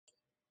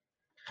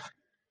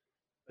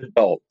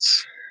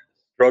Adults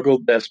struggle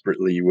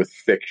desperately with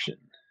fiction,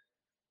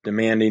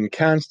 demanding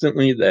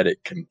constantly that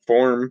it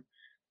conform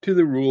to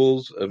the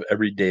rules of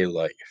everyday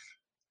life.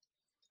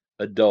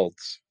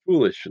 Adults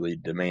foolishly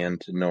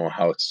demand to know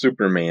how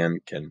Superman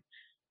can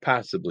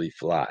possibly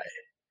fly,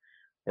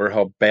 or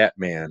how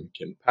Batman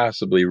can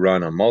possibly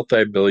run a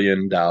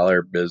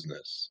multi-billion-dollar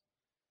business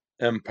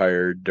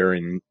empire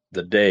during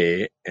the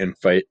day and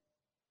fight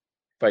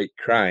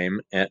crime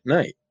at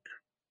night,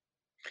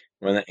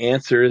 when the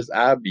answer is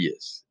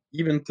obvious,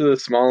 even to the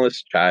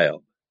smallest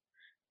child,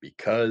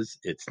 because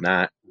it's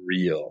not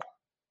real.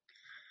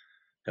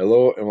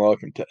 Hello and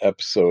welcome to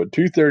episode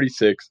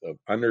 236 of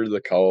Under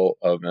the Cowl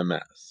of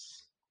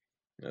MS.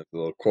 That's a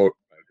little quote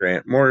by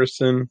Grant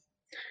Morrison.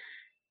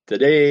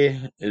 Today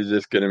is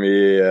just going to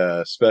be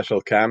a special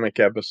comic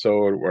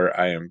episode where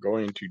I am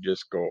going to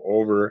just go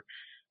over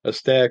a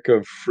stack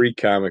of free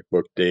comic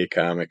book day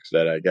comics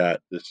that I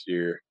got this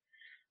year,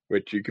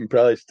 which you can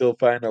probably still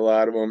find a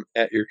lot of them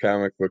at your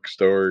comic book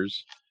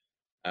stores.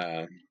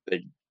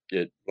 They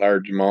get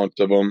large amounts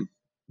of them,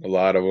 a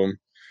lot of them.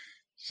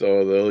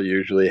 So they'll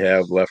usually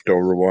have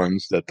leftover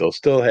ones that they'll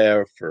still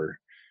have for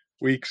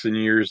weeks and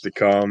years to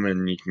come,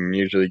 and you can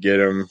usually get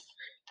them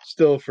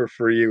still for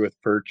free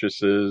with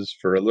purchases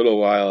for a little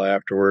while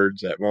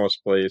afterwards at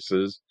most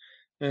places.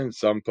 And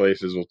some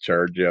places will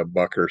charge you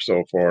 $1 or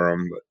so for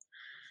them, but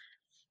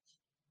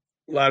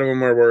a lot of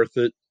them are worth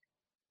it.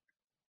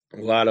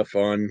 A lot of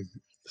fun.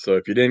 So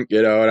if you didn't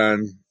get out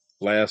on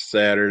last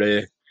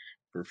Saturday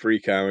for free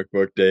comic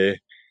book day,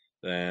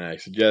 then I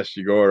suggest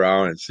you go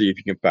around and see if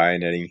you can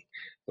find any.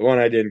 The one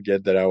I didn't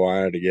get that I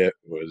wanted to get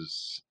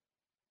was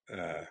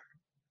the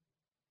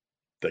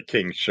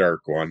King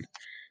Shark one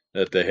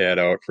that they had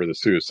out for the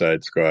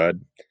Suicide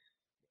Squad.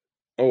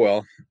 Oh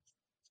well,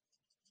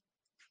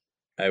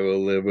 I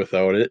will live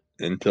without it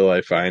until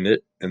I find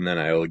it, and then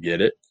I will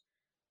get it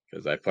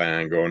because I plan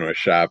on going to a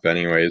shop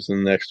anyways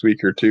in the next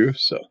week or two.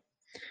 So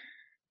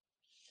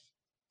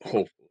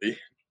hopefully,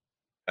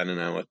 depending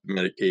on what the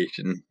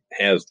medication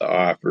has to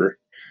offer,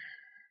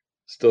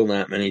 still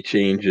not many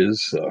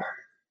changes. So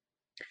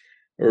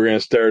we're going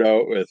to start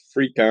out with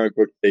Free Comic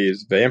Book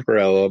Days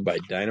Vampirella by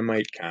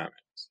Dynamite Comics.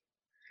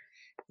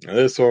 Now,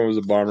 this one was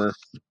a bummer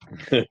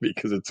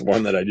because it's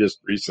one that I just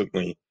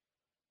recently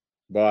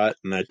bought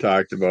and I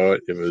talked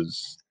about. It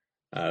was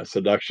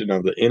Seduction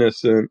of the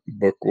Innocent,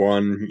 Book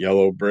 1,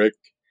 Yellow Brick,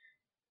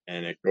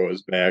 and it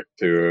goes back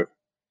to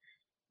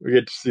we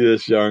get to see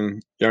this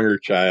younger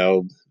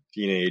child,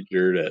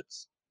 teenager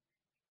that's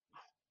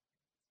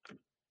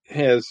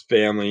has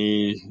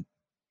family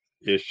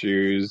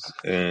issues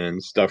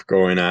and stuff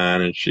going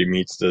on, and she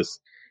meets this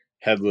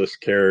headless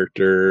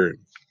character,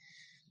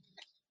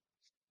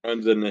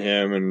 runs into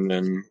him, and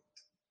then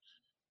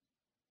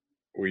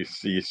we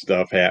see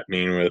stuff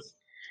happening with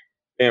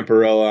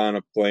Vampirella on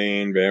a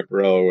plane,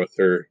 Vampirella with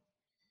her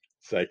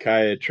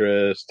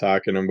psychiatrist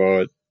talking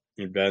about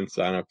events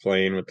on a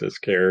plane with this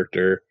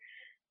character,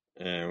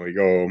 and we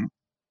go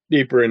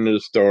deeper into the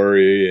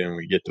story and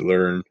we get to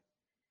learn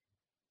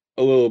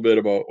a little bit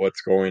about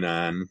what's going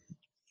on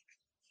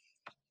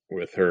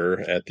with her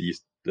at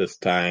this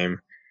time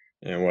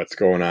and what's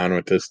going on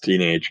with this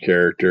teenage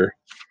character.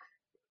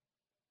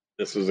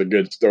 This was a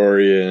good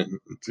story and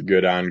it's a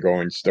good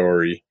ongoing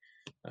story.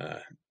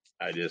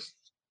 I just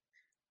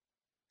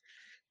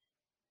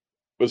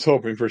was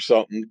hoping for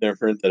something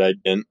different that I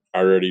didn't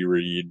already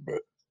read,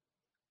 but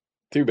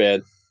too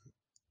bad.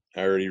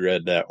 I already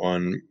read that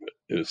one. But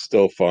it was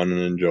still fun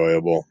and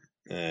enjoyable.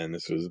 And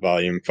this was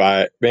Volume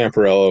 5,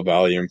 Vampirella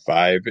Volume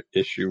 5,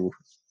 Issue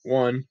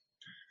 1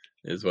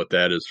 is what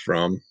that is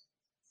from.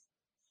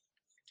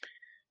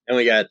 And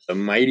we got The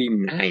Mighty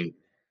Nine.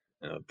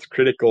 It's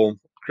Critical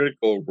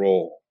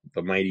Role,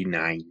 The Mighty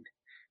Nine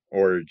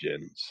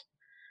Origins.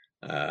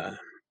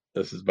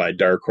 This is by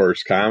Dark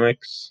Horse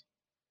Comics.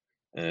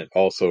 And it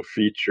also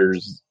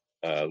features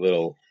a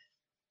little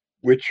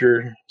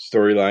Witcher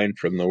storyline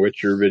from the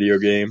Witcher video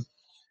game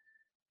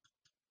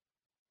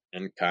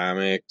and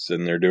comics,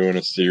 and they're doing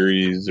a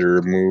series or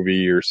a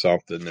movie or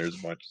something. There's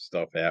a bunch of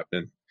stuff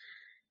happening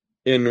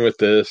in with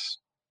this,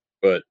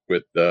 but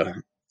with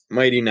the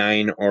Mighty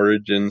Nine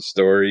origin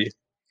story,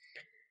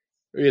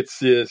 we get to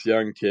see this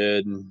young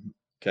kid,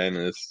 kind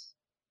of this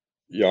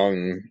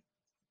young,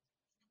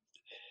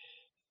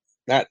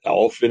 not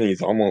dolphin,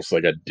 he's almost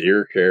like a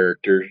deer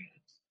character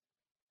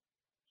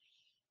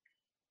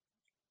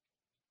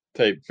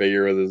type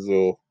figure with his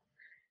little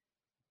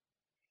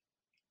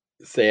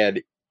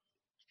sad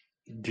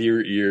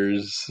deer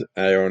ears.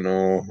 I don't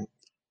know.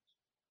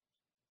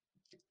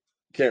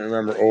 Can't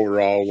remember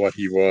overall what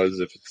he was,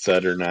 if it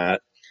said or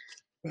not,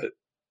 but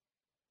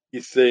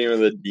he's sitting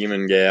with a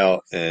demon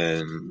gal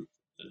and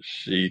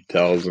she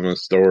tells him a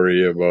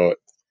story about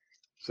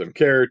some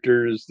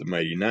characters, the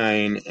Mighty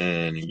Nine,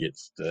 and he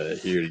gets to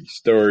hear these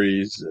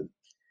stories and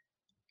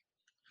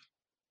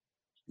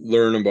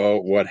learn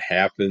about what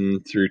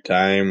happened through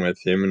time with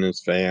him and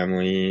his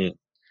family,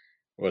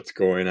 what's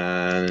going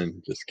on,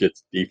 and just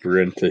gets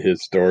deeper into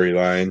his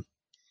storyline.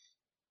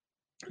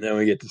 then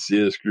we get to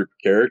see this group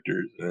of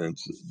characters, and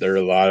they're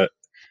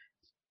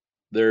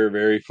a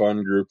very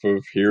fun group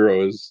of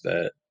heroes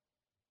that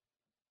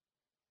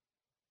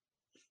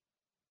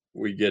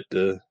we get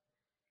to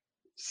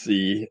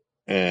see.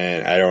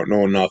 And I don't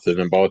know nothing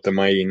about the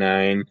Mighty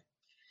Nine,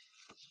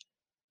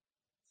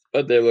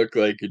 but they look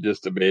like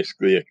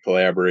basically a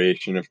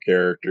collaboration of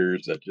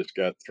characters that just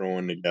got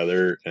thrown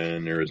together,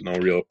 and there was no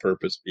real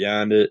purpose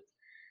beyond it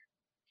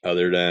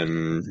other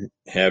than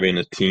having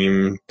a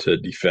team to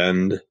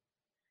defend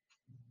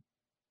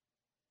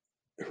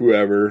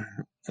whoever.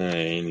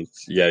 And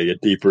you got to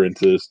get deeper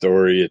into the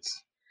story.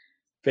 It's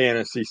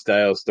fantasy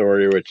style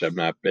story, which I'm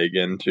not big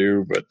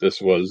into, but this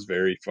was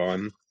very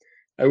fun.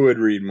 I would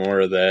read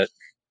more of that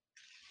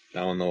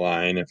down the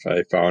line if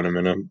I found them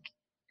in a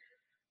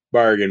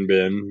bargain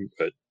bin.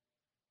 But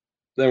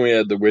then we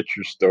had the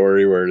Witcher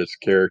story where this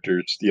character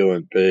is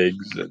stealing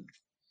pigs, and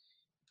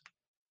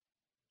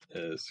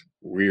this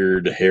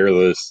weird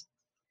hairless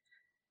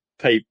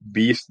type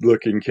beast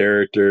looking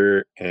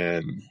character,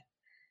 and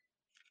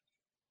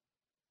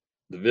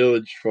the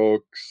village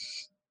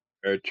folks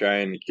are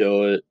trying to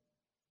kill it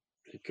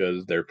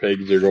because their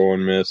pigs are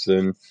going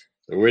missing.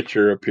 The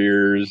Witcher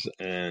appears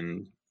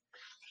and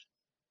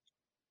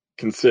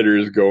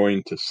considers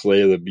going to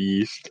slay the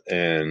beast,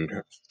 and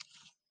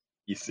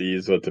he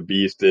sees what the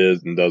beast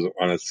is and doesn't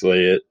want to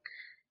slay it,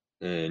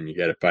 and you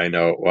got to find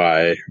out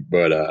why.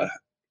 But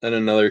then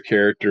another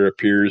character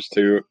appears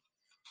too,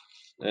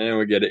 and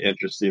we get an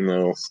interesting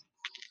little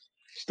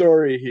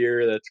story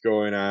here that's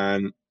going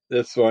on.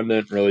 This one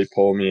didn't really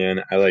pull me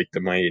in. I like the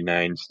Mighty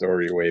Nine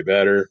story way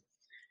better.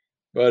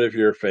 But if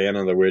you're a fan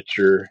of The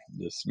Witcher,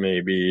 this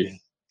may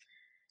be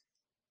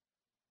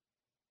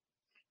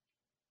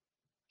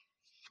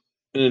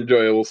an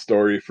enjoyable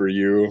story for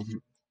you.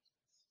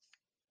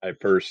 I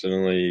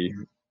personally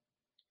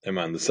am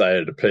on the side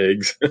of the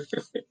pigs,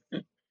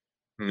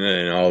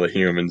 and all the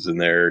humans in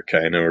there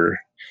kind of are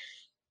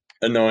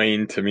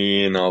annoying to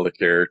me, and all the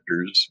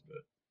characters.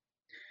 But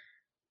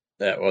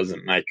that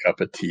wasn't my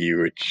cup of tea,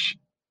 which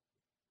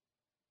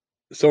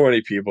so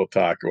many people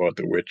talk about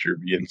The Witcher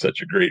being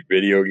such a great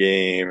video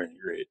game and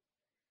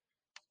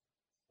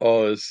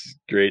all this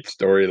great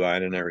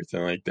storyline and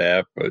everything like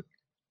that. But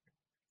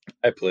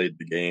I played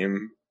the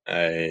game.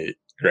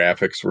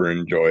 Graphics were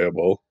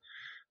enjoyable,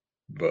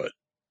 but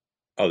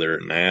other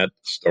than that,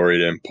 the story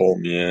didn't pull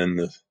me in.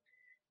 The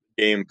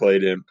gameplay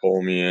didn't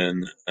pull me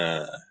in.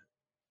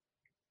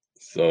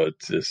 So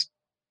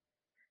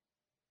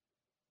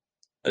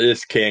I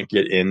just can't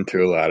get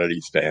into a lot of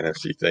these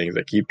fantasy things.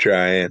 I keep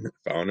trying.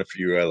 Found a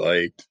few I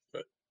liked,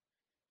 but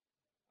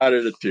out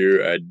of the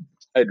two,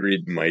 I'd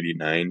read Mighty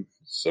Nine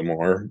some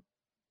more.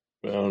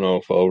 I don't know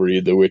if I'll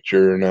read The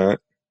Witcher or not.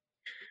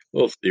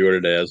 We'll see what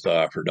it has to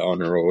offer down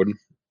the road. And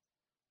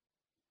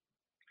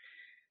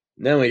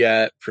then we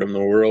got from the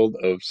world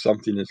of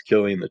Something is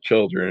Killing the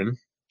Children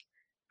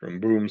from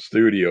Boom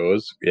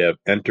Studios. We have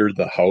Entered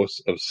the House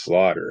of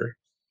Slaughter.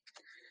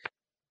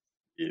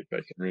 See if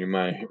I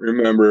can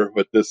remember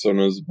what this one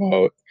was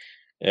about.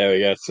 Yeah,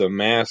 we got some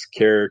masked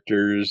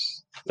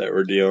characters that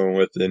we're dealing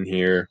with in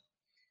here,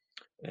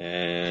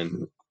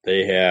 and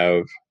they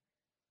have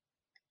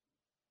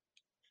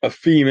a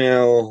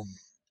female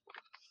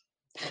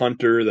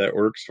hunter that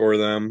works for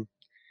them,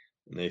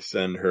 and they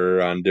send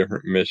her on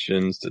different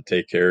missions to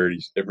take care of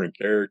these different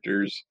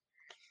characters,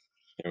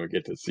 and we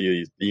get to see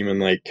these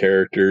demon-like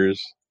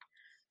characters.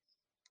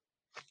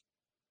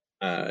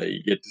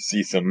 You get to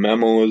see some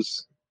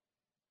memos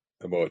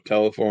about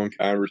telephone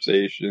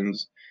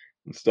conversations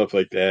and stuff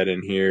like that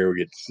in here. We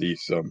get to see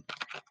some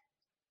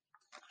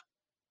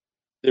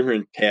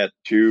different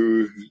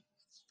tattoo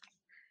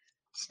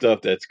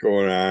stuff that's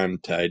going on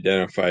to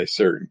identify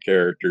certain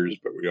characters,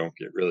 but we don't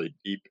get really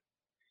deep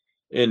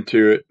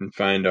into it and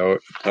find out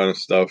a ton of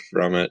stuff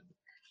from it.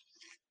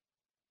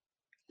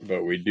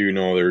 But we do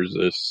know there's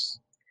this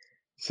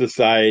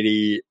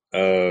society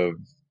of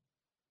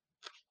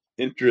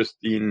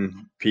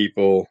interesting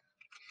people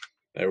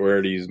that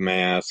wear these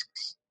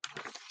masks,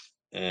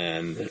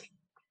 and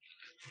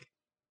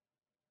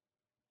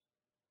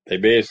they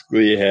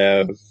basically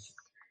have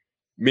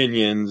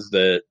minions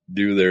that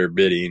do their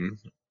bidding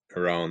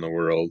around the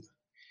world.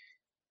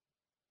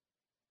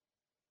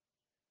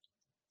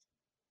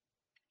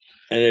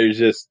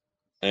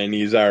 And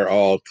these are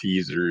all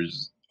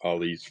teasers, all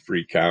these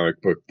free comic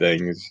book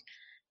things.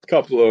 A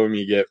couple of them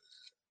you get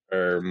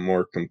are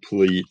more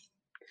complete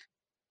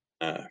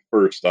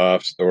first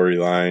off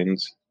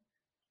storylines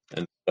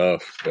and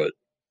stuff, but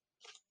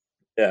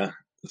yeah,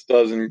 this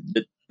doesn't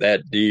get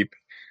that deep.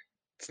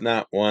 It's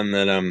not one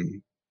that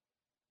I'm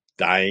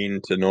dying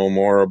to know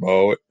more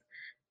about,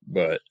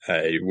 but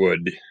I'd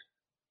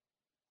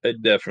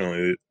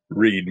definitely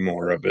read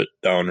more of it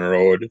down the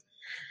road.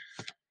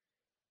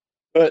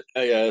 But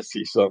I gotta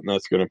see something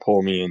that's gonna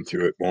pull me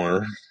into it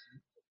more.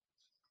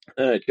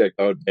 And I checked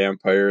out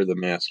Vampire the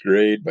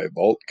Masquerade by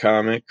Vault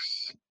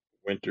Comics,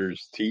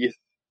 Winter's Teeth.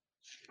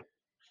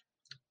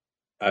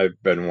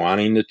 I've been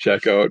wanting to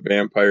check out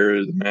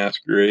Vampire the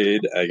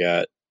Masquerade. I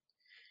got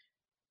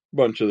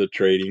bunch of the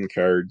trading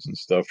cards and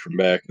stuff from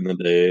back in the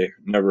day.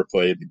 Never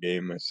played the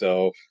game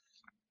myself.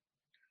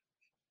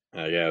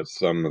 I got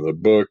some of the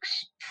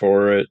books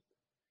for it.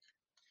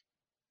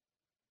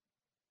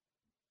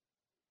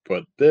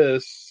 But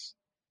this,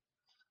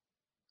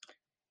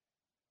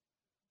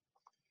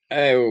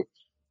 I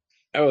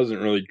I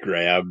wasn't really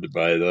grabbed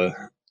by the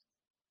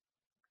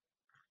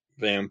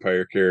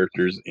vampire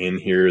characters in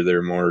here.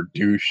 They're more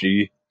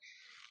douchey.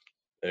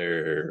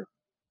 They're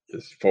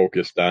just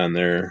focused on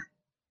their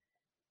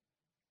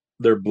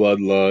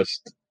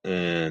bloodlust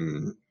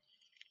and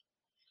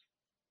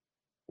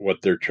what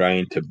they're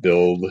trying to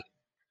build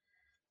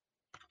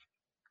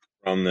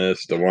from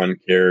this. The one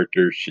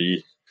character,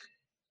 she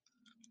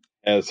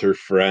has her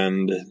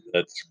friend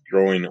that's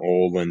growing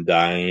old and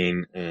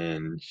dying,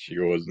 and she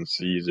goes and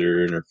sees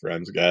her, and her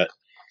friend's got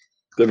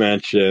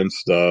dementia and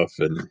stuff,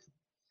 and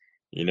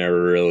you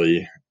never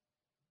really,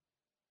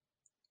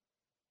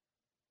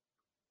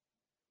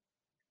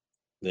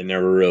 they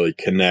never really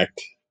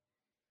connect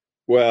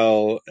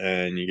well,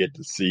 and you get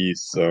to see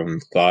some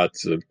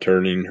thoughts of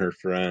turning her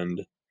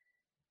friend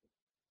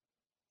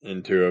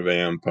into a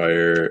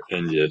vampire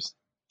and just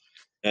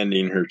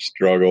ending her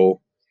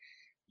struggle,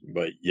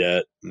 but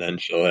yet then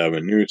she'll have a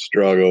new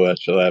struggle that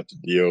she'll have to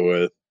deal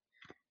with.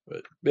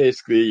 But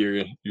basically,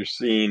 you're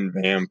seeing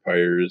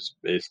vampires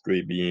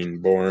basically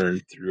being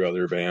born through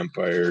other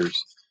vampires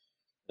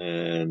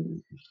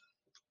and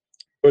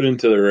put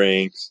into the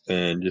ranks,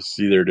 and just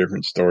see their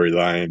different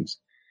storylines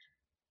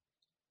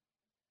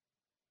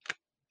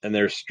and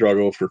their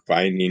struggle for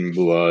finding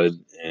blood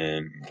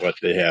and what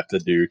they have to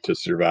do to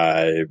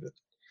survive.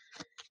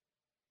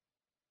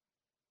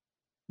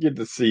 Get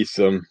to see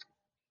some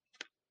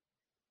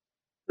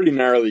pretty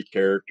gnarly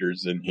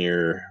characters in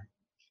here.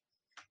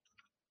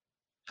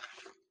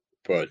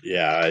 But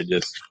yeah, I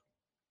just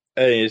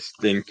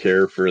didn't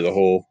care for the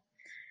whole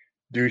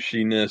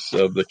douchiness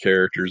of the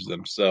characters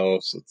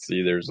themselves. Let's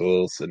see, there's a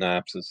little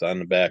synopsis on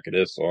the back of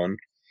this one.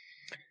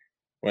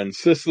 When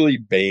Cicely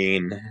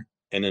Bain,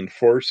 an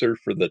enforcer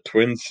for the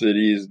Twin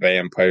Cities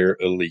vampire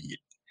elite,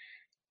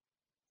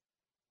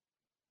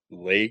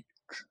 Lake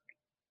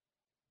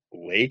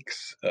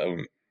Lakes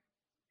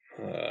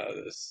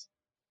this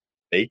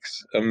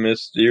Lakes of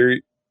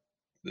Mystery.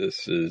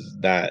 This is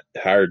not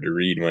hard to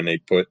read when they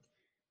put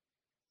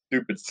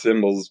stupid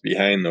symbols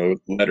behind the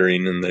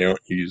lettering, and they don't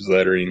use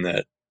lettering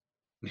that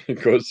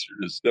goes through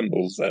the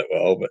symbols that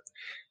well. But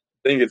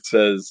I think it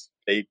says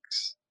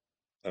fakes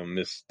a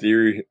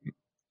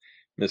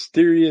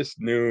mysterious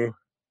new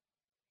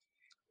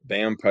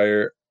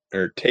vampire,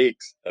 or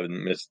takes a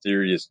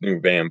mysterious new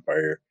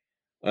vampire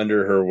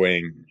under her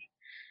wing.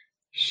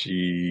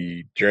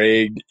 She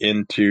dragged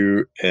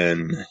into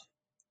an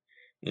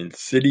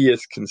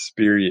insidious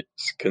conspiracy.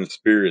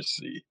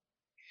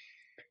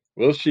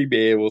 Will she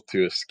be able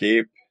to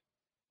escape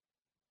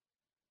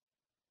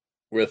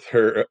with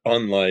her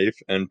own life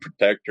and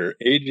protect her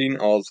aging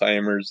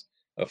Alzheimer's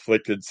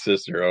afflicted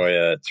sister? Oh,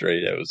 yeah, that's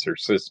right. That was her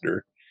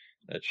sister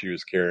that she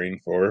was caring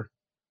for.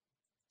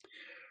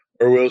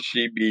 Or will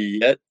she be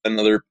yet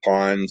another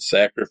pawn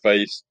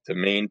sacrificed to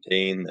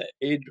maintain the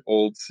age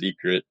old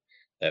secret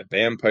that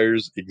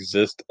vampires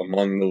exist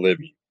among the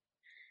living?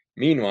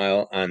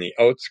 Meanwhile, on the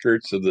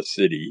outskirts of the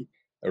city,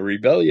 a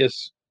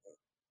rebellious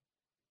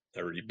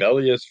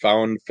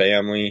found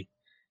family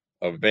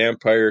of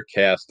vampire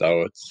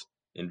castouts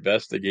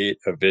investigate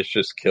a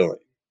vicious killing.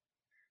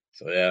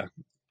 So yeah,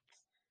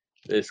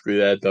 basically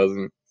that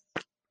doesn't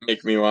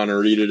make me want to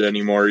read it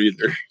anymore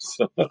either.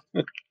 So,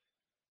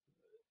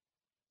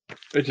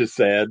 which is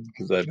sad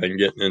because I've been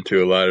getting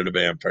into a lot of the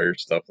vampire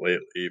stuff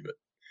lately, but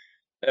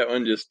that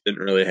one just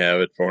didn't really have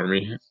it for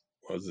me.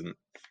 Wasn't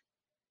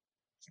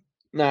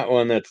not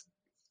one that's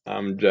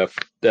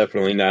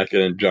definitely not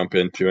going to jump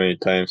into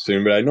anytime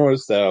soon. But I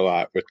noticed that a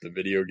lot with the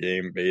video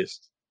game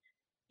based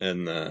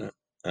and the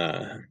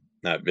uh,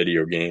 not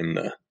video game,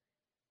 the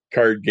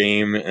card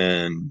game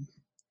and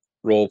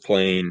role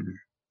playing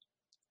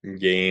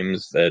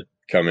games that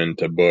come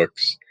into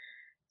books.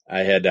 I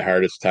had the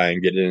hardest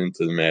time getting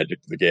into the Magic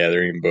the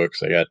Gathering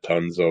books. I got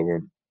tons of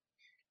them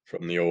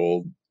from the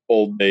old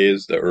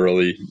days, the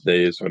early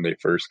days when they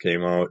first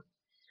came out.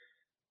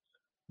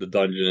 The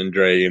Dungeon and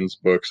Dragons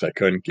books I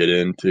couldn't get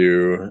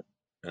into.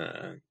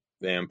 Uh,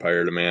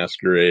 Vampire the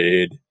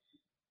Masquerade.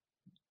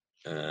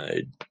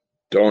 I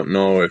don't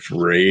know if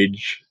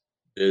Rage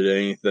did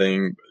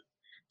anything, but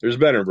there's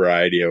been a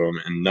variety of them,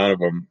 and none of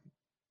them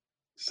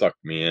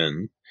sucked me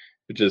in,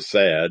 which is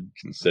sad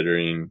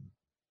considering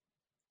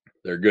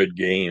they're good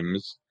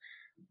games,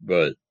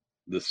 but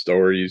the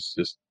stories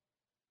just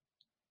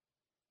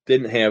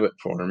didn't have it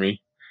for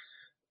me.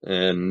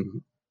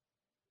 And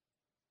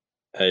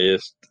I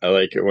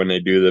like it when they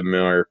do the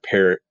more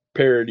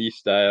parody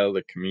style,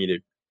 the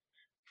comedic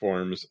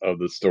forms of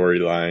the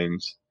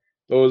storylines.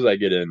 Those I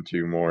get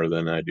into more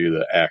than I do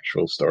the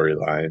actual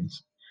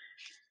storylines.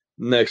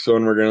 Next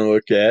one we're going to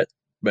look at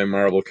by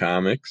Marvel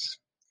Comics.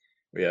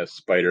 We have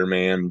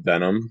Spider-Man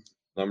Venom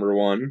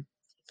 #1.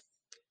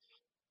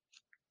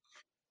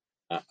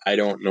 I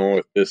don't know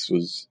if this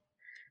was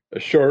a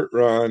short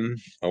run,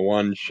 a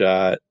one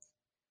shot,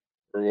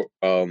 or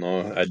well,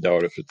 no, I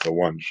doubt if it's a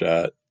one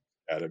shot.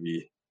 Gotta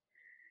be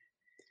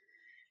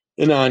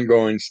an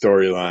ongoing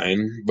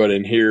storyline. But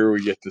in here,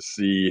 we get to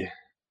see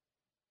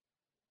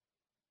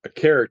a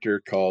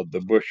character called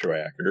the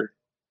Bushwhacker.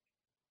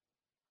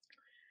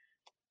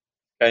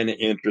 Kind of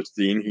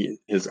interesting.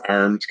 His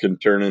arms can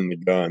turn into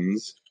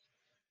guns,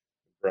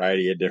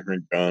 variety of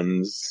different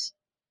guns.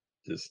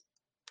 Just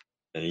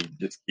and he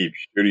just keeps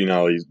shooting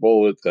all these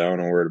bullets. I don't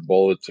know where the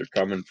bullets are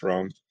coming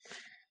from.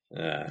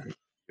 And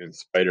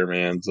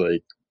Spider-Man's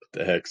like, what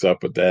the heck's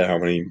up with that? How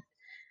many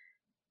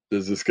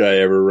does this guy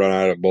ever run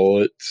out of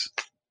bullets?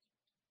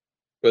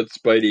 But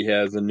Spidey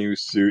has a new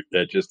suit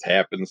that just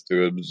happens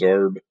to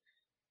absorb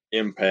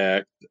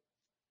impact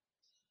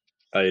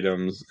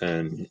items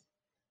and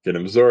can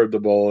absorb the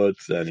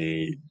bullets, and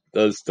he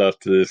does stuff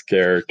to this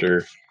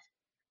character.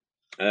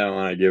 I don't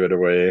want to give it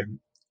away,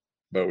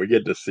 but we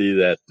get to see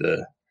that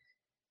the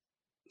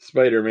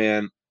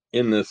Spider-Man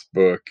in this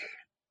book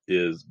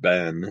is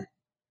Ben,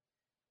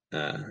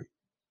 uh,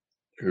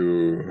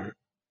 who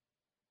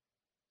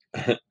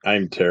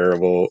I'm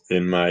terrible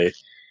in my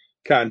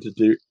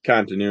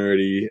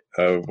continuity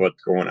of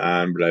what's going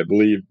on, but I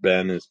believe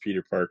Ben is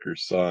Peter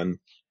Parker's son.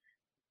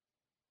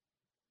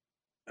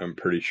 I'm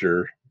pretty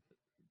sure.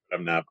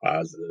 I'm not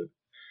positive,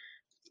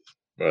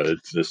 but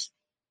it's just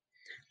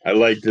I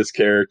like this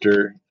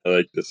character. I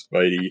like the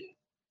Spidey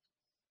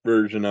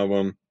version of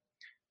him.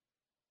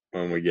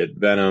 When we get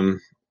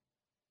Venom,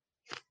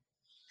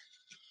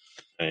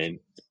 and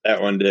that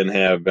one didn't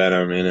have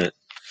Venom in it.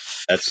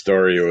 That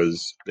story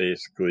was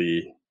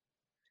basically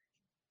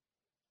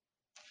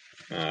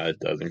it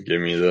doesn't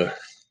give me the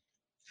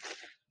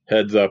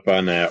heads up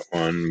on that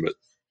one, but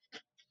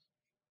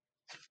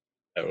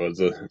that was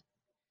a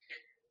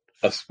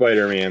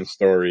Spider-Man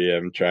story.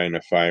 I'm trying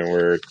to find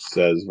where it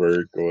says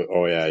where it goes.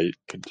 Oh yeah, it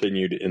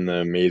continued in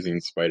the Amazing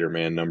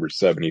Spider-Man number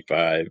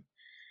 75.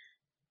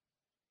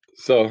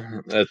 So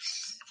that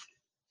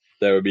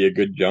would be a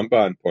good jump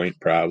on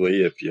point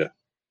probably if you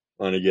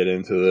want to get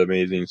into the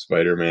Amazing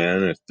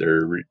Spider-Man. If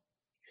they're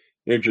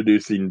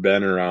introducing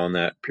Ben around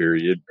that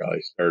period,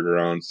 probably start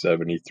around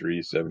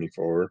 73,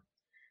 74.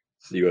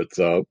 See what's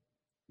up.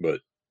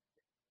 But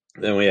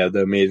then we have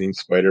the Amazing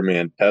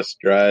Spider-Man test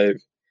drive.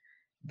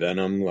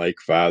 Venom, like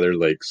father,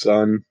 like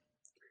son.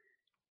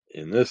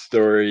 In this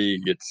story,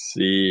 you get to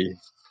see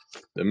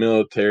the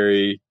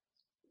military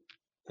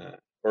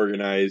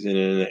organizing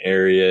in an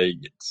area. You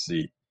get to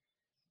see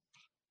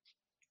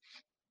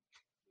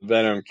the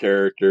Venom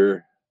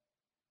character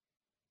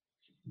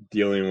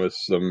dealing with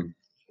some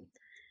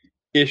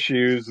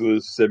issues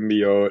with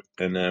symbiote,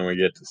 and then we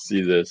get to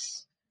see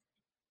this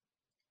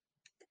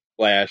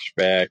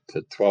flashback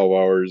to 12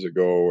 hours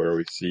ago where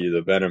we see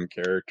the Venom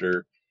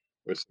character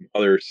with some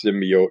other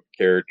symbiote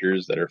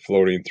characters that are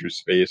floating through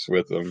space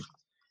with them,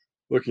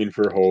 looking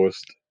for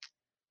host,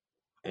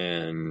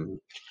 and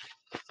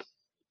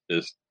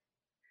just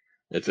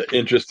it's an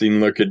interesting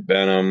look at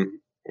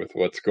Venom with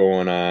what's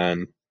going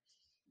on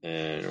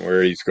and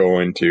where he's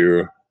going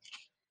to.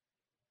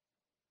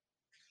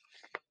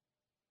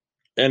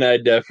 And I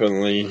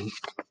definitely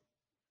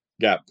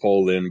got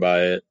pulled in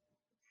by it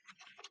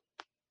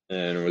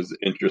and was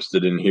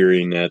interested in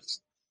hearing that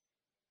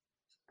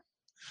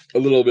a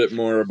little bit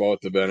more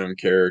about the Venom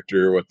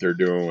character, what they're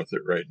doing with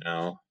it right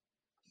now.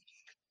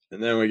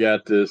 And then we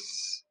got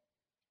this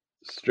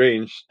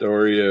strange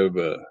story of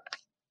a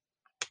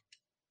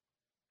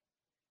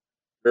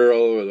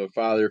girl with a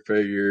father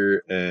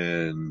figure,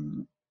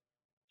 and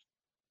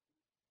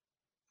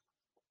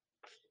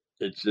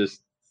it's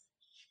just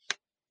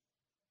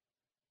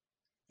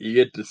you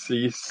get to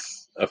see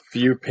a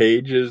few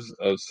pages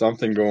of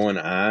something going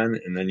on,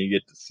 and then you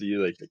get to see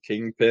like the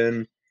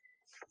Kingpin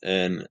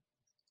and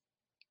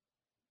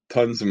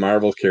tons of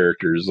Marvel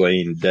characters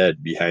laying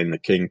dead behind the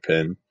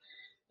Kingpin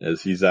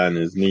as he's on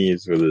his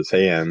knees with his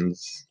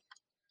hands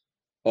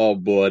all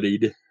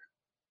bloodied.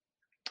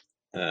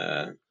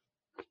 Uh,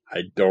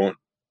 I don't.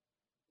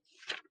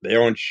 They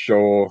don't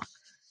show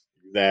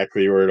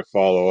exactly where to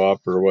follow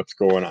up or what's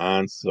going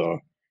on, so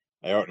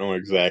I don't know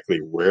exactly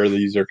where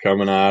these are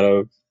coming out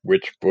of,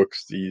 which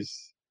books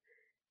these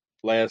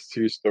last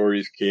two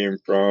stories came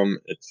from.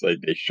 It's like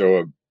they show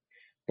a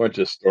bunch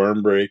of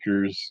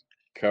Stormbreakers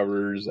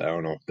covers. I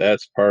don't know if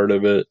that's part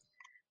of it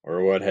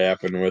or what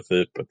happened with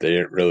it, but they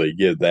didn't really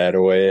give that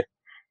away.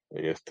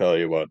 They just tell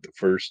you about the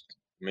first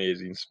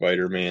Amazing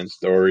Spider-Man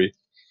story,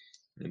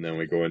 and then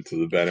we go into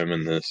the Venom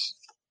in this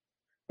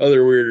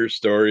other weirder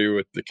story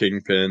with the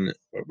Kingpin,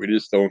 but we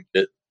just don't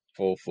get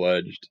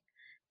full-fledged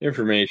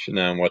information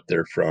on what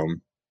they're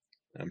from.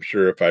 I'm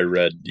sure if I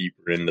read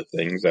deeper into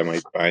things, I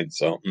might find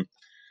something,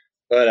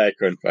 but I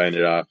couldn't find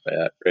it off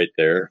that right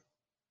there.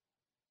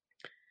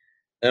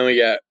 Then we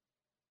got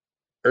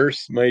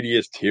Earth's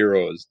Mightiest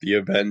Heroes, The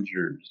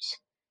Avengers,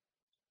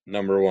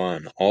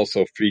 #1,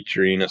 also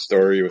featuring a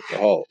story with the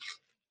Hulk.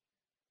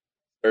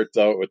 Starts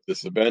out with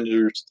this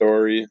Avengers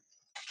story.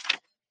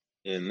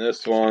 In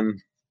this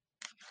one,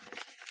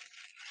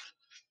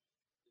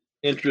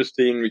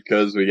 interesting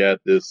because we got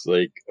this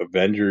like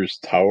Avengers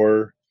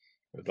Tower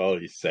with all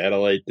these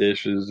satellite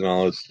dishes and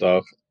all this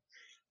stuff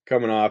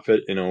coming off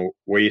it in a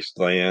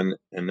wasteland,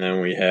 and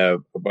then we have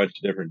a bunch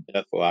of different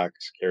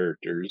Deathlocks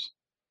characters.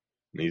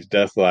 And these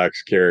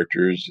Deathlocks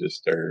characters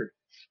just are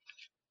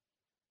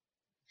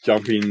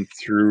jumping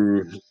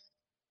through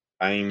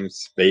time,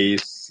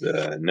 space,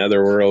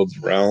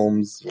 netherworlds,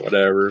 realms,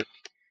 whatever,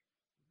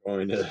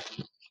 going to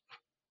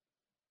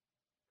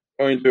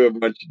a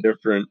bunch of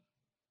different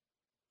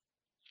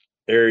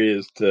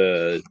areas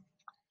to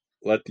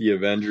let the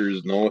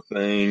Avengers know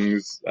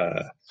things,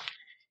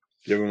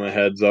 give them a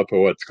heads up of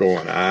what's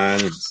going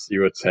on, and see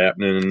what's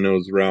happening in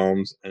those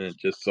realms. And it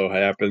just so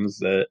happens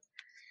that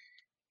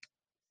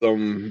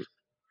some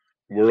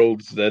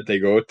worlds that they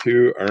go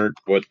to aren't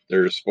what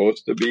they're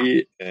supposed to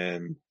be,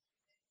 and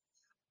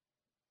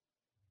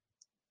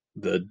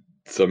the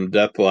some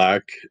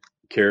Deathlock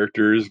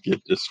characters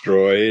get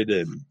destroyed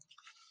and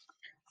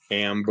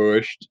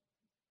ambushed,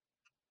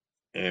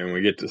 and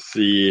we get to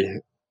see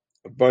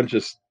a bunch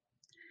of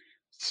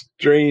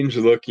strange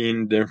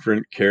looking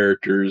different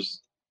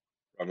characters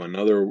from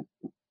another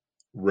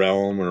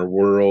realm or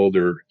world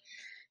or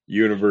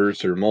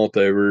universe or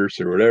multiverse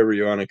or whatever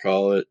you want to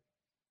call it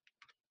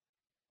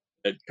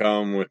that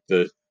come with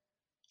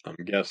I'm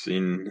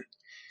guessing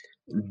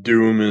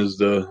Doom is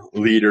the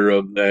leader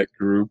of that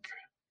group,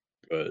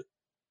 but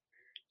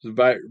there's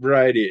a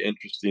variety of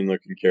interesting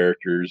looking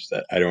characters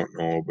that I don't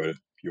know, but if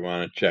you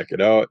want to check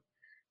it out,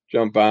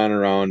 jump on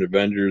around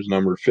Avengers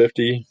number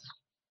 50.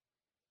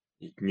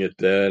 You can get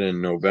that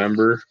in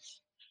November.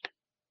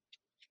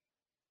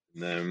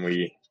 And then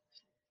we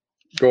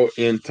go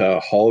into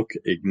Hulk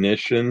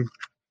Ignition.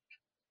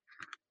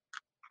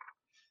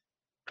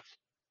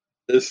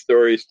 This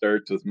story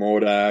starts with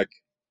MODOK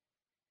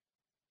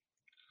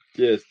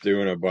just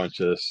doing a bunch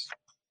of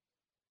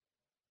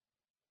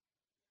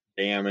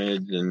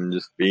damage and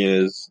just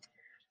being his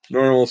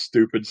normal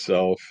stupid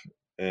self.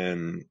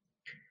 And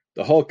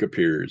the Hulk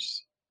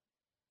appears.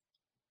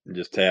 It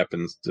just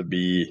happens to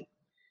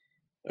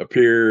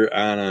appear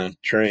on a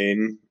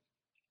train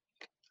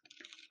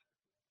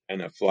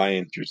and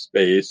flying through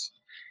space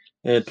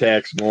and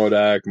attacks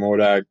MODOK.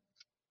 MODOK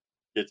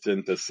gets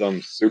into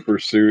some super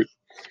suit,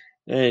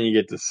 and you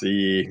get to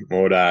see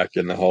MODOK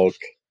and the Hulk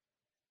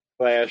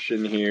clash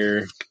in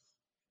here.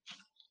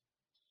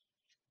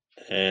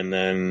 And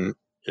then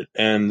it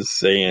ends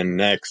saying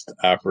next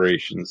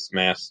Operation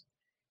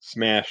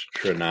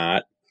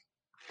Smashtronaut,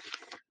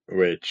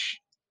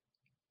 which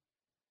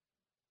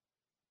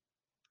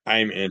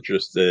I'm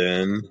interested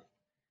in.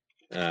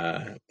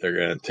 They're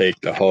gonna take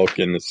the Hulk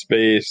into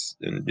space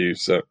and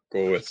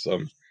go with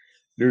some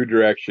new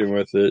direction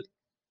with it.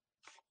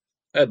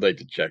 I'd like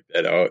to check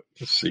that out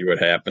to see what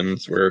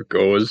happens, where it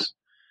goes.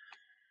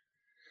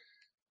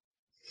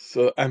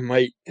 So I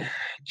might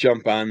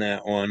jump on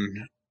that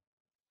one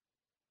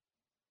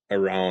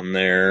around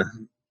there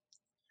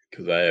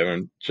because I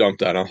haven't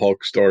jumped on a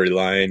Hulk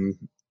storyline.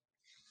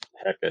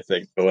 Heck, I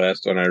think the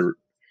last one I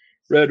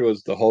read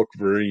was the Hulk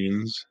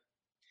Marines,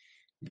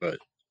 but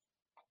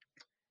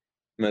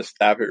I'm gonna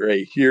stop it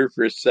right here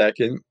for a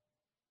second,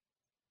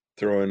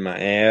 throw in my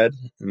ad,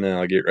 and then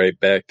I'll get right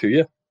back to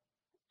you.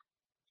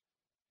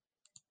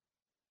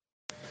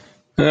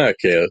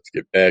 Okay, let's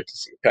get back to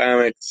some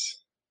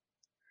comics.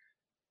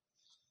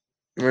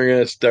 We're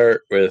gonna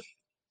start with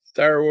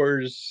Star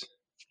Wars.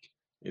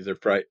 These are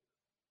probably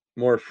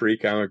more free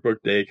comic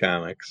book day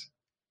comics.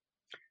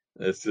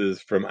 This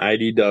is from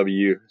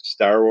IDW,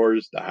 Star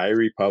Wars: The High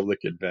Republic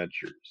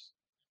Adventures.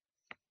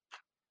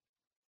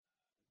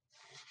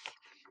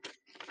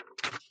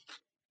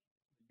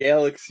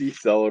 Galaxy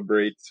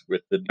celebrates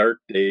with the dark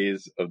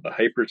days of the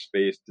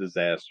hyperspace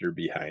disaster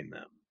behind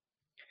them.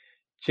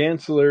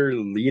 Chancellor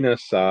Lena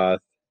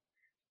Soth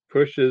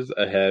pushes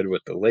ahead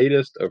with the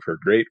latest of her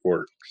great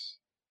works.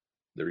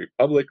 The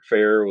Republic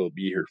Fair will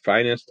be her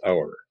finest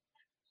hour,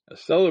 a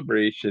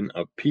celebration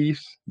of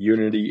peace,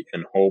 unity,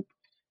 and hope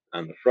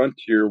on the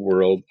frontier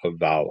world of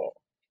Valo.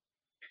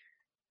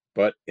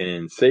 But an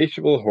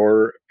insatiable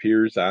horror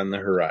appears on the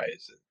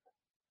horizon.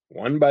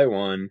 One by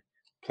one,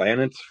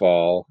 planets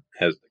fall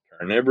as the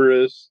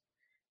carnivorous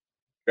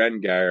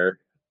Drengir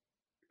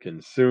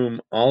consume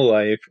all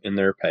life in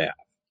their path.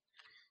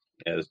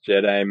 As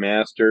Jedi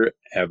Master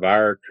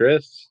Avar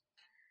Kriss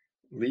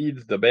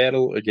leads the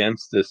battle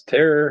against this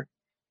terror,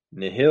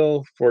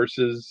 Nihil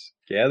forces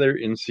gather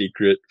in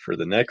secret for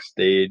the next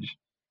stage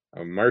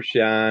of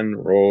Marchion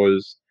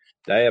Ro's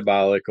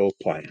diabolical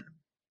plan.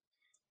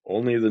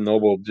 Only the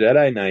noble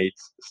Jedi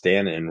Knights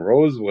stand in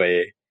Ro's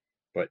way,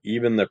 but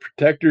even the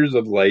protectors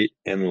of light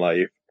and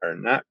life are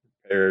not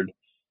prepared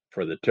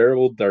for the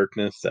terrible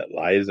darkness that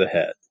lies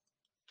ahead.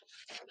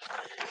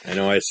 I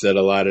know I said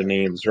a lot of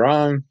names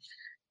wrong,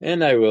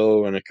 and I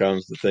will when it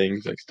comes to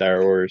things like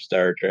Star Wars,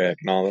 Star Trek,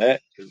 and all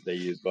that, because they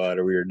use a lot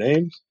of weird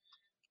names.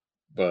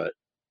 But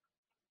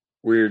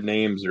weird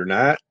names or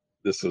not,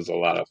 this was a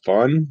lot of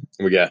fun.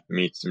 We got to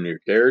meet some new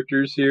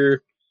characters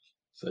here,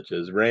 such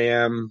as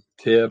Ram,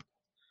 Tip,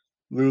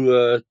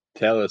 Lula,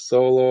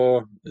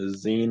 Talisolo,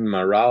 Zine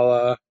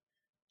Marala,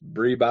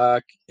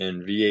 Breebach,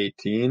 and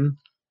V18.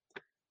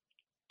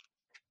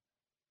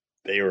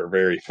 They were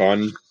very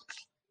fun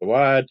to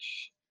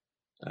watch.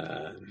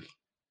 A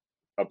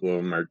couple of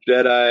them are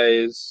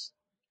Jedis.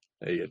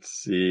 I get to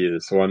see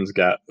this one's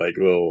got like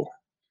little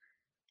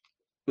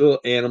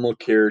animal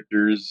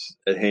characters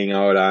that hang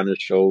out on his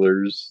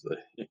shoulders,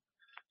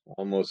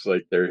 almost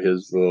like they're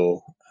his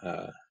little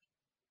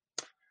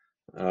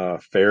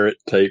ferret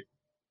type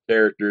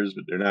characters,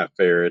 but they're not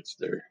ferrets.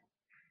 They're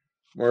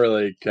more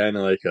like kind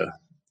of like a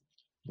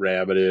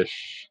rabbitish.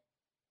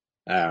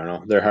 I don't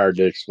know. They're hard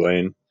to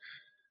explain,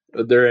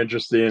 but they're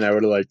interesting. I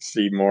would like to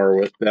see more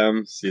with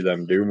them, see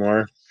them do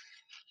more.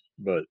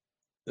 But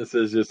this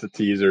is just a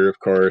teaser, of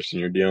course, and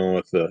you're dealing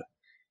with a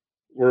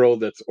world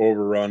that's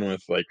overrun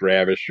with like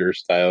Ravisher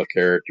style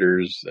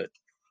characters.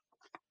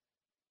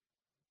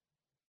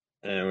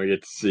 And we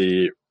get to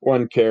see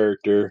one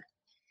character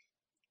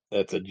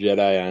that's a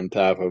Jedi on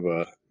top of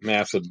a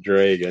massive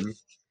dragon,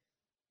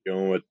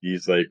 going with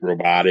these like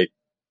robotic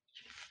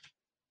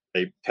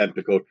like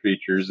tentacle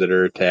creatures that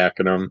are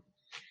attacking him,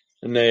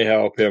 and they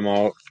help him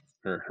out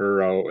or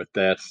her out with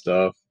that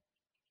stuff.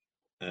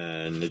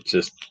 And it's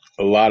just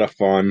a lot of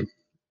fun.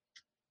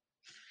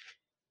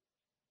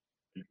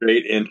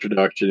 Great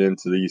introduction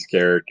into these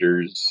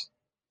characters.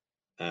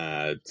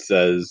 It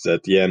says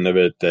at the end of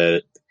it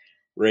that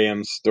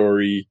Ram's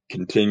story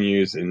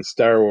continues in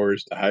Star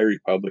Wars The High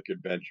Republic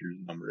Adventures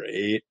number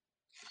 8.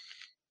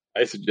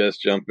 I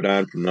suggest jumping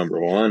on from number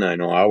 1. I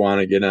know I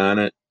want to get on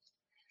it,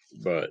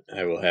 but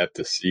I will have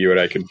to see what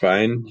I can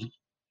find.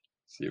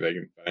 See if I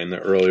can find the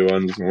early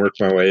ones and work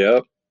my way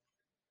up.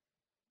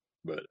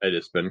 But I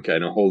just been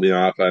kind of holding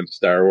off on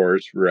Star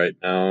Wars for right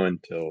now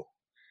until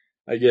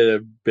I get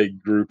a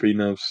big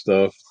grouping of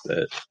stuff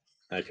that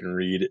I can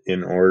read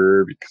in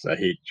order, because I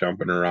hate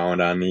jumping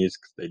around on these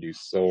because they do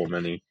so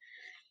many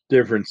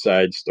different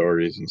side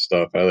stories and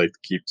stuff. I like to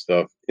keep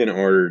stuff in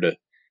order to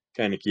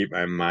kind of keep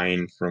my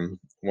mind from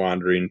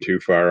wandering too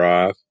far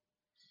off.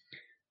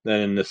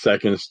 Then in the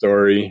second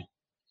story,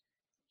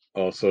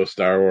 also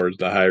Star Wars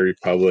The High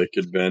Republic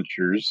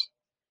Adventures.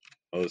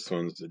 Oh, this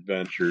one's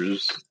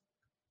Adventures.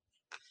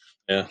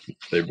 Yeah,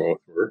 they both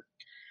were.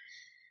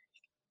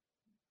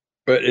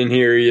 But in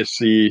here you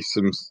see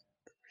some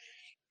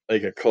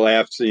like a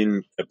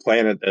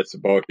planet that's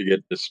about to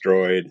get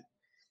destroyed,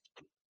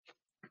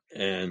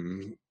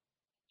 and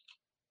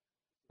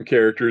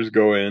characters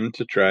go in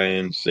to try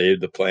and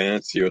save the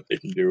planet, see what they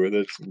can do with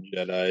it. Some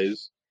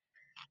Jedis,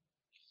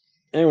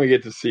 and we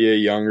get to see a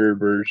younger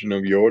version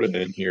of Yoda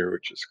in here,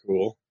 which is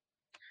cool.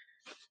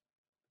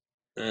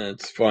 And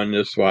it's fun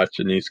just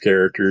watching these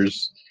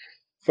characters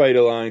fight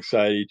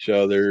alongside each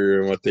other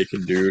and what they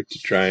can do to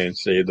try and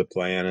save the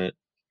planet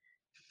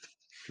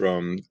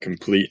from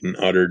complete and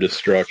utter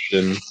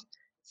destruction.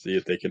 See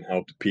if they can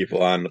help the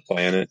people on the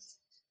planet.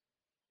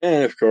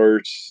 And of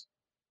course,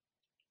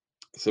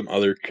 some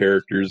other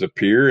characters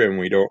appear, and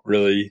we don't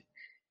really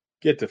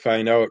get to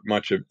find out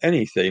much of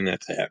anything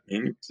that's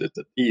happening because it's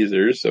a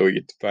teaser, so we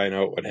get to find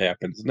out what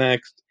happens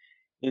next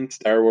in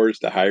Star Wars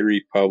The High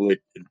Republic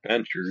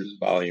Adventures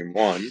Volume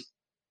 1.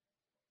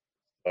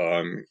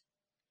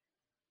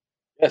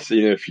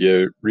 Guessing if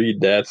you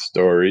read that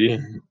story,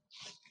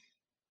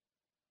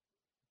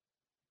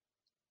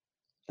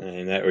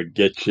 and that would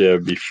get you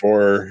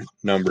before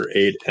number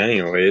 8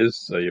 anyways,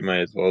 so you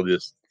might as well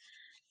just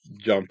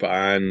jump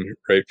on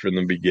right from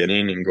the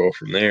beginning and go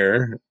from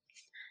there.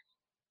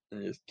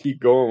 And just keep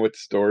going with the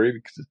story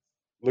because it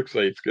looks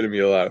like it's going to be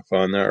a lot of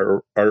fun.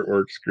 The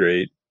artwork's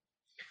great.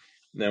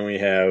 And then we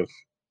have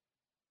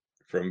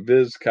from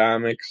Viz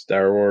Comics,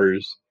 Star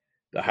Wars,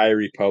 The High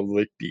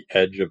Republic, The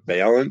Edge of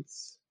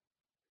Balance.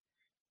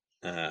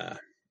 And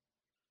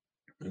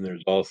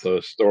there's also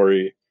a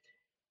story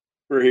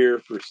for here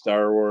for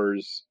Star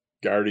Wars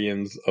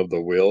Guardians of the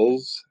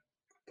Whills,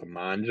 the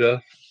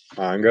manga.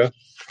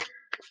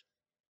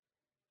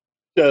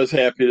 I was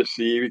happy to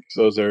see because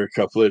those are a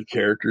couple of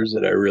characters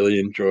that I really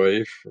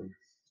enjoy from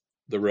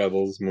the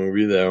Rebels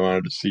movie that I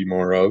wanted to see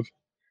more of.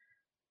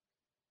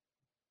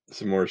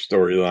 Some more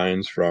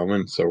storylines from,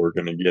 and so we're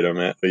going to get them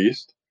at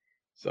least.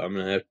 So I'm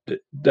going to have to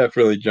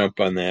definitely jump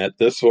on that.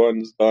 This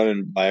one's done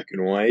in black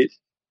and white,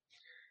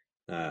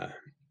 uh,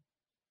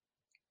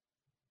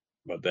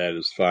 but that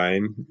is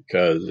fine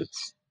because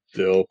it's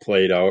still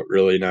played out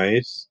really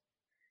nice.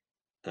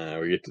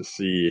 We get to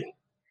see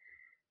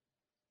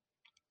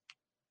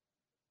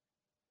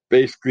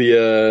basically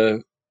a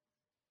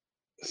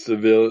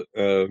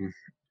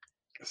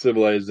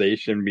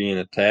civilization being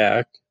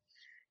attacked,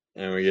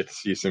 and we get to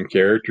see some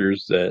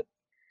characters that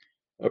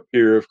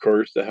appear, of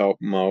course, to help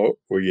them out.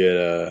 We get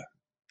a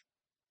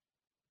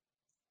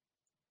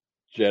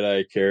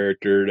Jedi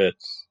character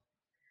that's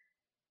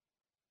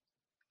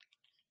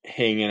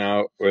hanging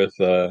out with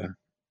I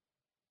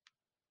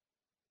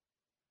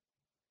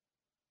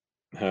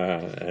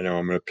know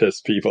I'm gonna piss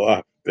people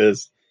off with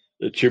this.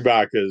 The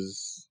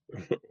Chewbacca's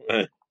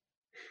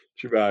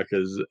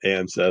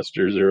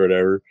ancestors or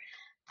whatever.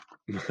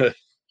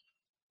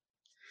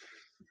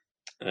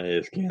 I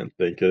just can't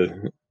think of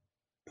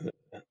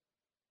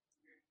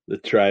the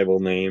tribal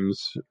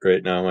names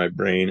right now. My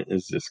brain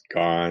is just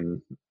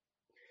gone.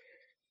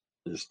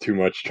 There's too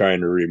much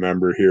trying to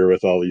remember here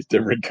with all these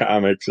different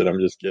comics, and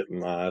I'm just getting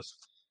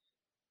lost.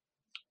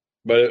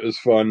 But it was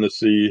fun to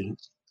see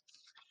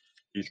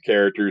these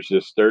characters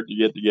just start to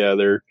get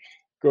together,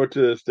 go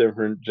to this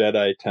different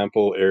Jedi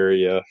temple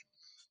area,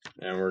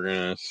 and we're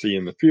going to see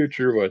in the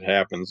future what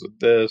happens with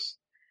this.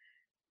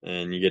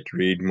 And you get to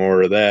read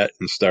more of that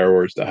in Star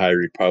Wars The High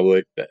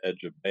Republic, The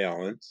Edge of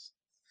Balance.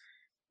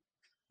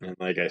 And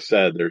like I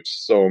said, there's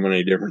so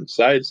many different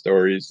side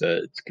stories that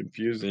it's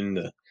confusing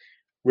to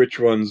which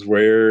one's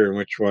where and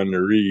which one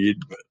to read.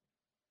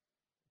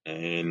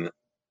 And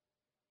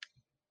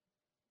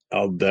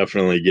I'll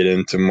definitely get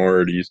into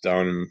more of these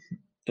down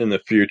in the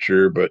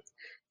future. But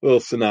a little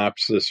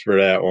synopsis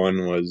for that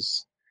one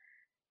was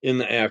in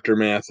the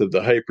aftermath of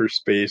the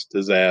hyperspace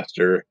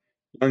disaster,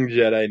 young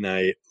Jedi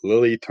Knight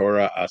Lily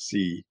Tora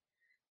Asi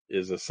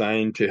is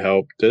assigned to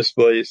help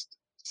displaced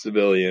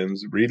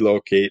civilians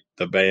relocate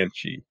the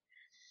Banshee,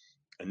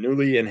 a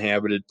newly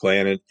inhabited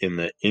planet in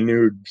the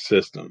Inug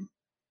system,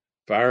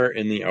 far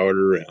in the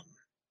Outer Rim,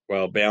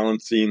 while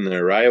balancing the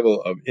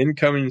arrival of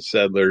incoming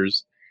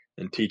settlers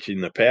and teaching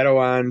the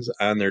Padawans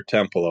on their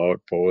temple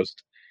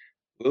outpost.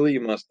 Lily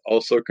must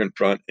also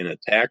confront an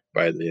attack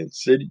by the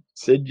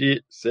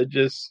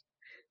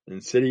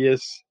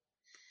insidious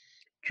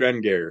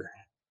Drengir,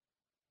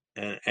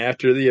 and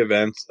after the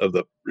events of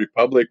the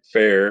Republic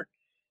Fair,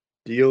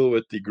 deal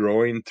with the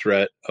growing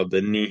threat of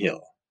the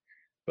Nihil.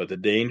 But the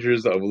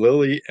dangers of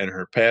Lily and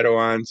her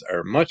Padawans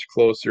are much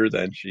closer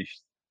than she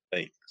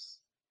thinks.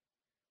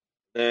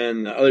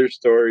 And the other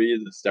story,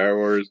 the Star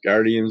Wars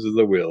Guardians of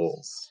the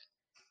Whills.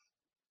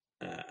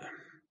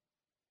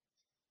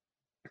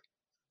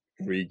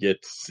 We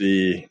get to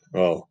see,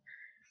 well,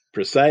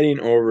 presiding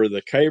over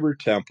the Kyber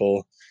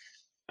Temple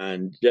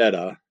on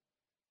Jeddah,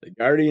 the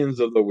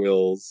Guardians of the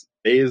Whills,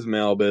 Baze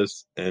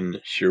Malbus,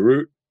 and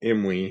Chirrut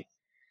Imwe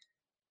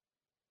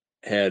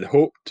had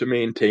hoped to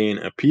maintain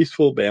a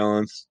peaceful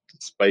balance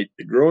despite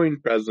the growing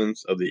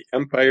presence of the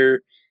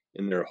Empire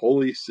in their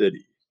holy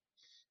city.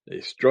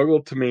 They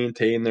struggled to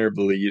maintain their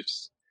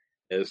beliefs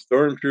as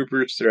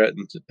stormtroopers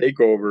threaten to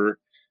take over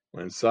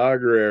when Saw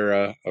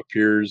Gerrera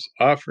appears,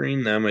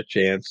 offering them a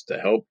chance to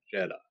help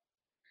Jeddah.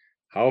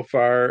 How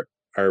far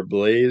are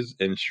Blaze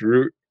and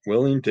Chirrut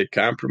willing to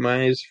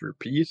compromise for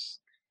peace,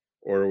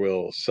 or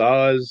will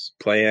Saw's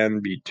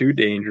plan be too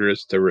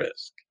dangerous to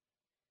risk?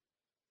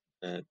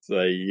 And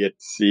so you get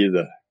to see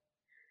the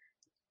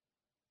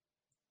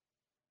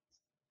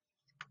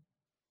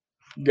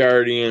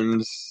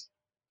Guardians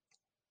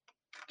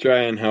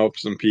try and help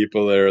some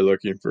people that are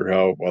looking for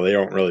help. Well, they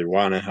don't really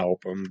want to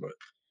help them, but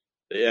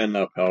they end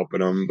up helping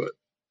them. But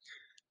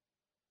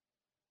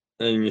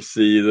then you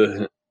see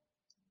the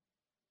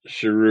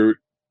Chirrut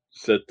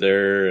sit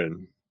there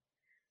and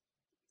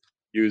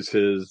use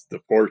the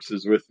Force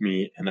is with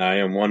me, and I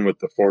am one with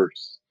the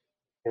Force.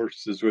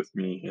 Force is with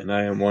me, and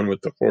I am one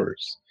with the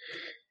Force.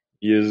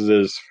 He uses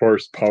his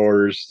Force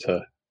powers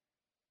to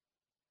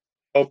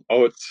help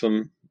out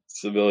some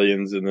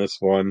civilians in this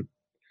one,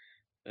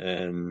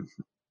 and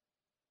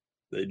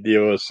they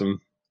deal with some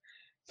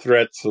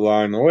threats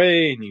along the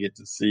way, and you get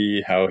to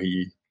see how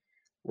he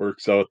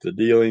works out the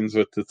dealings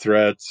with the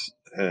threats.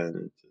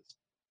 And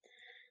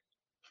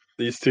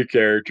these two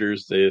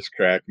characters, they just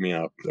crack me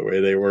up. The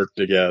way they work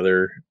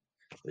together,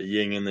 the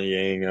yin and the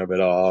yang of it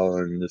all,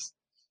 and just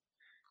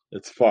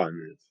it's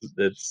fun.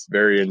 It's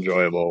very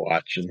enjoyable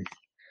watching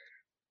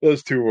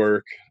those two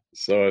work.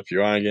 So if you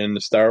want to get into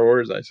Star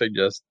Wars, I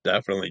suggest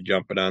definitely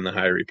jumping on the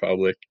High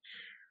Republic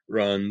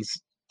runs.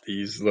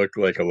 These look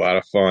like a lot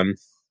of fun.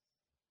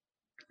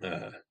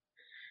 And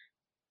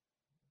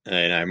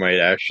I might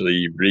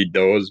actually read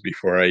those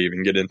before I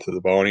even get into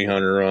the bounty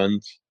hunter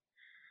runs.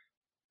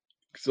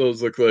 So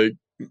those look like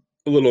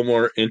a little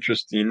more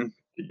interesting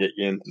to get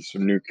you into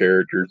some new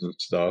characters and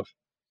stuff.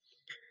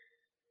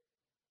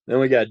 Then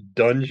we got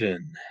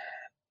Dungeon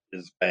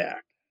is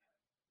back.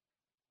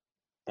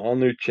 All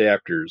new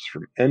chapters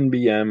from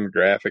NBM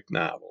graphic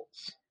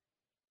novels.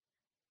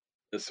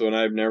 This one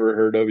I've never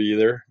heard of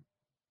either.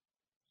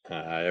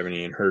 I haven't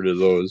even heard of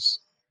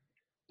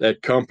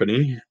that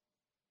company.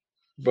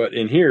 But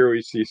in here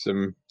we see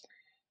some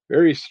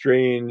very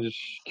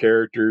strange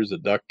characters, a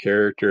duck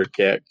character, a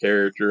cat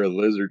character, a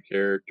lizard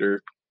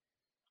character.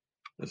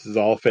 This is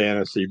all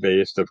fantasy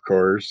based, of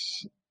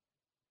course.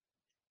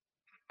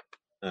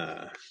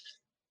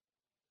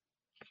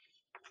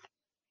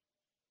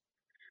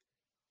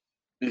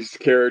 These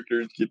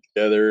characters get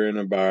together in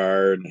a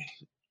bar and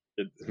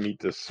meet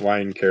this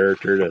swine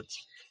character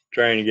that's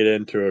trying to get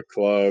into a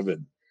club,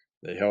 and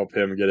they help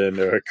him get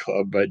into a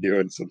club by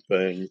doing some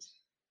things.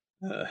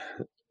 Uh,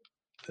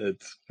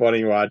 it's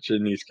funny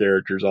watching these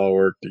characters all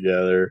work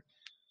together,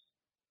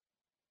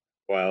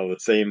 while at the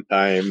same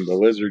time the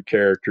lizard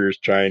character is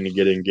trying to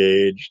get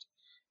engaged,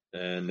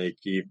 and they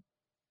keep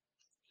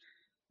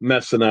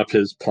messing up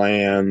his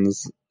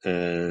plans.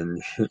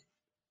 And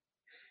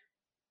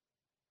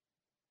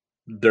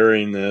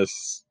during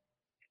this,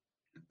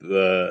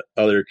 the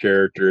other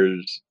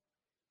characters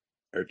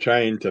are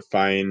trying to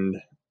find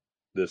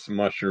this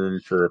mushroom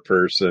for a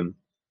person,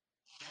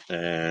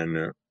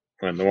 and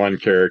when the one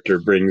character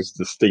brings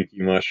the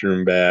stinky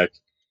mushroom back,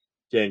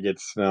 can't get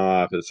smell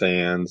off his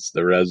hands,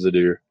 the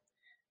residue,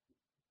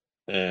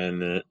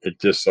 and it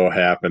just so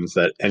happens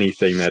that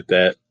anything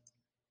that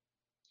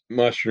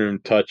mushroom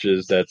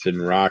touches that's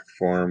in rock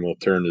form will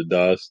turn to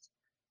dust.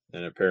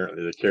 And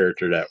apparently, the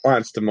character that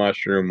wants the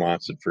mushroom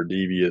wants it for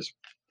devious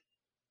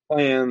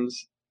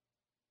plans,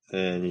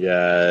 and you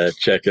gotta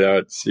check it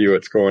out to see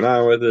what's going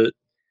on with it.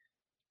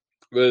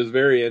 But it was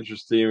very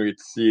interesting. We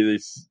could see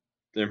these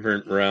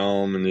different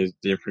realm and these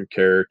different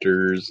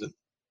characters and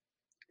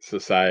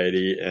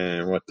society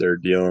and what they're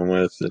dealing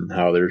with and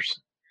how they're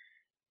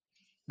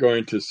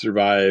going to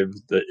survive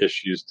the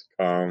issues to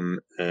come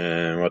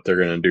and what they're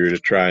going to do to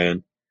try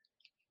and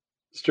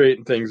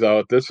straighten things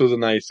out. This was a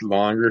nice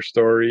longer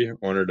story,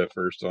 one of the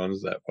first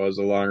ones that was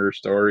a longer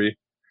story.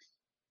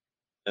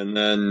 And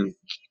then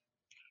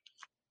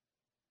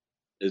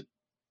it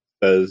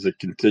says it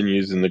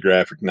continues in the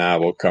graphic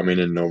novel coming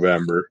in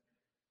November.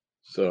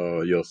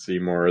 So you'll see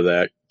more of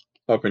that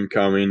up and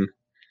coming.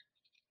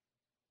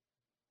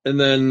 And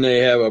then they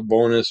have a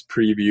bonus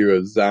preview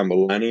of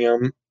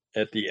Zombilenium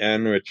at the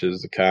end, which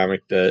is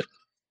the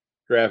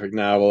graphic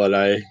novel that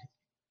I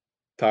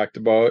talked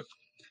about.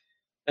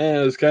 And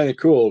it was kind of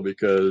cool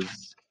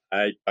because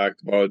I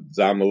talked about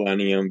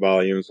Zombilenium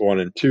volumes 1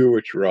 and 2,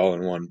 which were all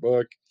in one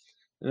book.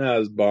 And I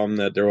was bummed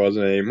that there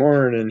wasn't any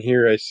more. And then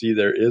here I see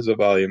there is a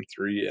volume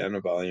 3 and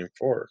a volume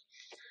 4.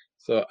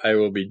 So I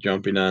will be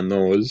jumping on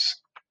those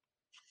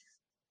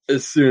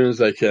as soon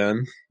as I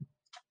can,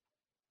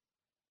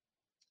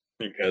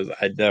 because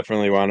I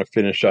definitely want to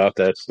finish off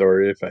that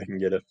story if I can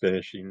get a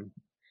finishing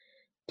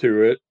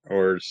to it,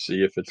 or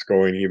see if it's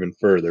going even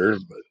further.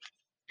 But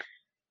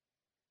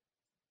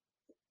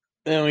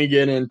then we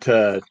get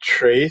into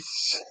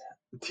Trace,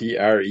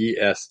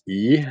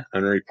 Trese,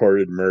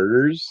 Unreported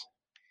Murders.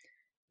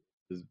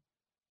 Is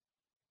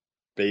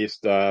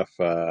based off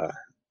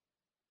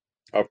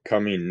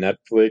upcoming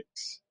Netflix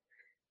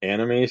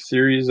anime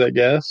series, I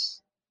guess.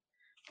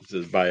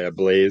 This is by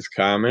Ablaze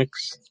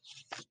Comics.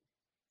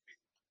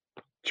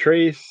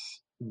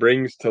 Trace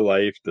brings to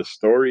life the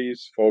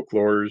stories,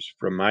 folklores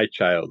from my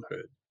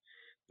childhood.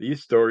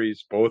 These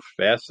stories both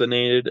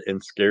fascinated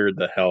and scared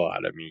the hell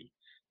out of me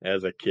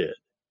as a kid,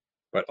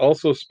 but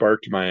also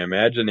sparked my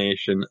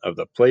imagination of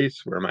the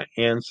place where my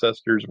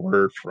ancestors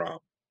were from.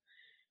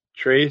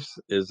 Trace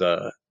is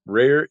a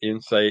rare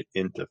insight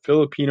into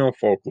Filipino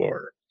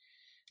folklore,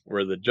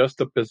 where the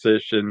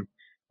juxtaposition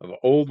of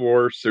Old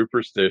War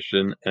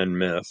superstition and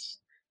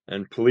myths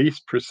and police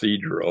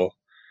procedural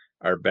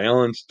are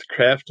balanced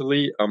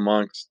craftily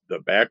amongst the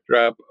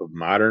backdrop of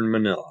modern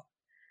Manila.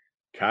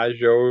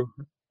 Kajo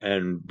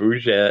and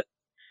Bujet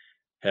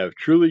have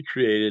truly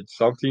created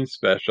something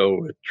special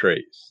with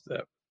Trace.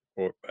 That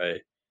quote by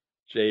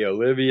J.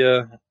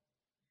 Olivia,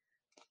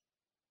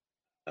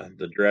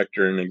 the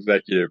director and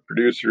executive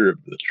producer of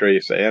the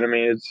Trace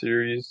animated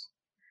series.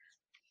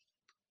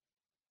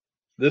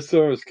 This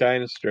one was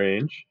kind of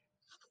strange.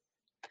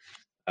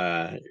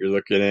 You're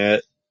looking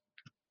at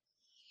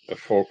a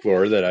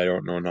folklore that I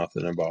don't know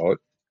nothing about.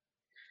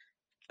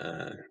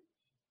 Uh,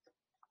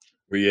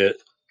 we get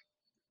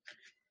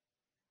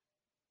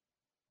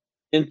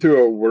into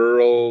a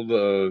world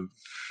of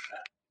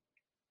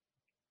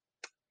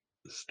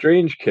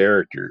strange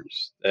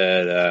characters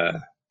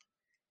that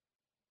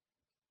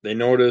they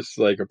notice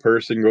like a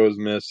person goes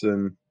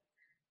missing,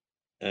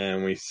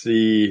 and we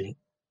see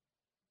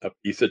a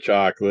piece of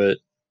chocolate,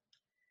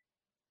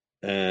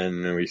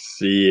 and we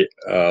see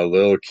a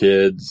little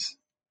kid's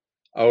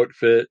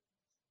outfit,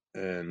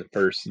 and the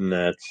person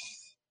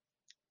that's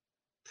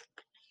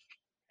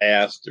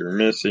passed or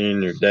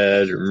missing or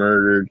dead or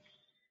murdered.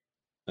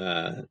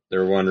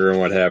 They're wondering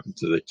what happened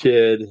to the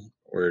kid,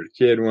 where the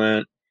kid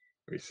went.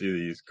 We see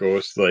these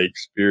ghost-like,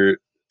 spirit,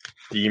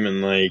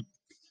 demon-like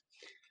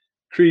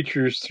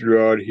creatures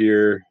throughout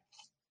here,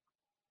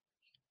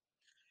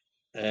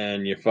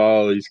 and you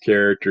follow these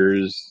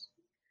characters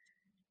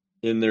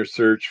in their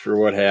search for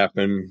what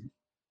happened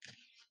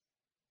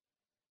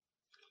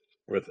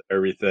with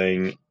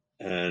everything.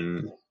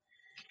 And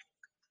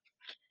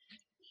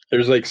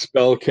there's like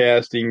spell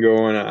casting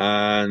going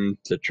on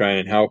to try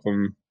and help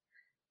them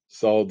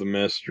solve the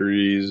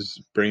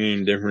mysteries,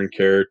 bringing different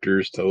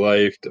characters to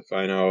life to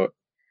find out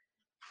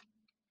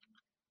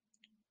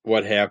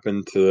what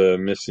happened to the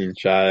missing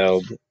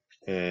child.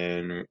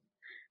 And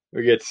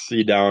we get to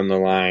see down the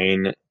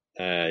line.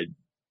 I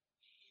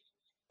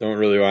don't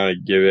really want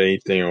to give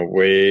anything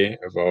away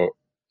about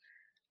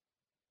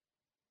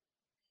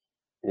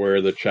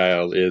where the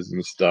child is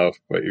and stuff,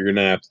 but you're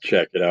gonna have to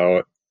check it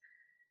out.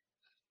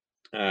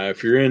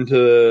 If you're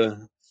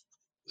into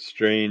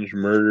strange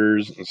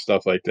murders and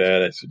stuff like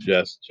that, I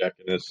suggest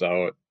checking this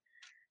out.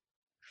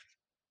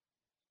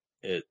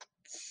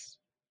 It's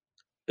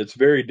it's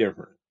very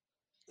different.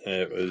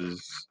 It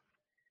was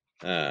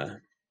uh,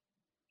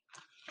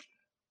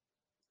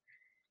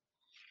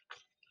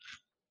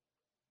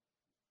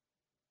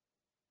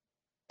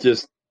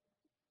 just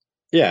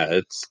yeah,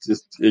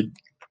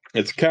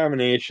 it's a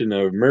combination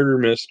of murder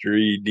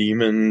mystery,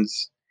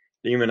 demons,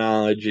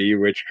 demonology,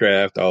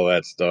 witchcraft, all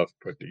that stuff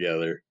put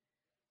together.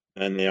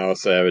 And they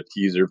also have a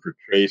teaser for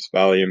Trace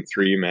Volume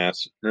 3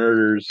 Mass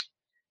Murders.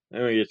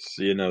 And we get to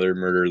see another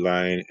murder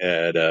line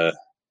at a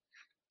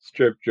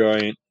strip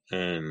joint,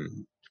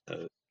 and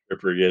a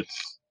stripper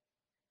gets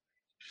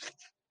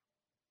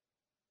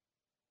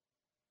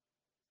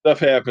stuff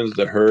happens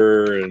to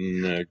her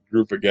and a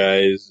group of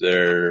guys.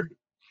 They're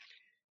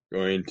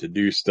going to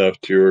do stuff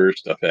to her.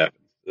 Stuff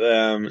happens to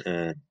them,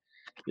 and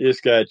you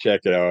just gotta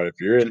check it out. If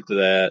you're into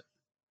that,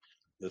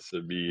 this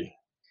would be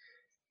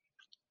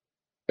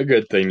a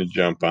good thing to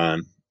jump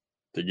on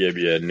to give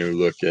you a new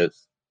look at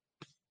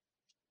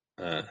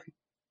uh,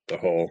 the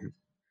whole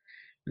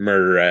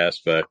murder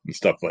aspect and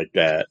stuff like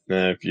that.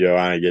 And if you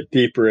want to get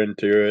deeper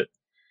into it,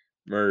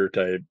 murder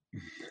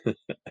type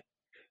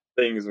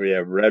things, we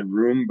have Red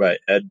Room by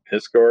Ed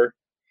Piskor.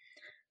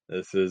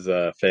 This is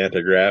a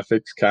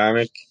Fantagraphics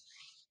comic.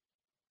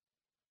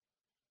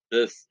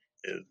 This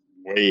is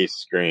way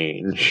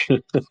strange.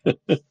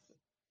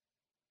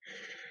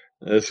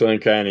 This one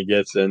kind of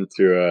gets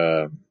into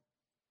a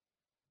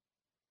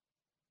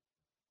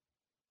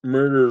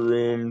murder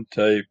room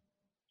type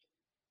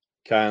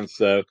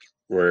concept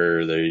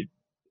where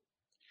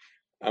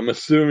I'm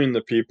assuming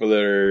the people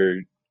that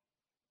are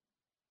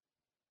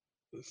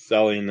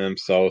selling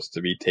themselves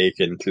to be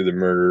taken to the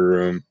murder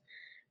room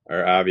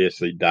are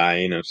obviously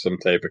dying of some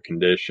type of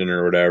condition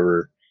or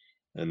whatever,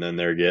 and then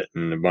they're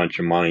getting a bunch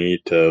of money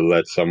to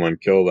let someone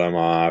kill them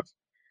off.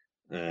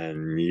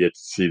 And you get to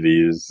see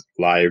these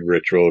live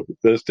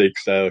ritualistic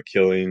style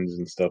killings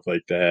and stuff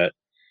like that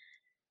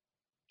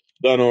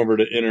done over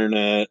the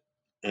internet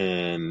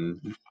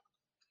and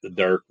the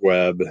dark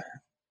web.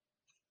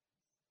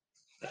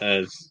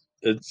 As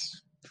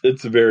it's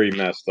a very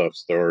messed up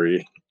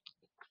story.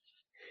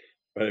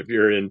 But if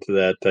you're into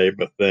that type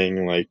of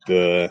thing, like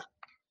the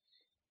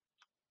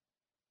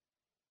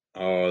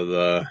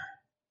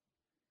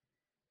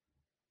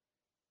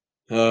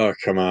oh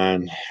come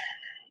on,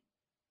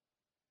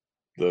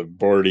 the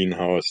boarding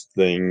house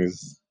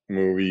things,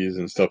 movies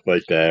and stuff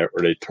like that,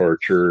 where they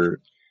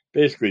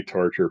basically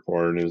torture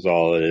porn is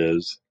all it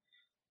is.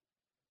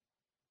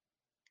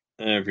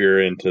 And if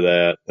you're into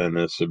that, then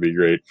this would be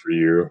great for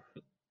you.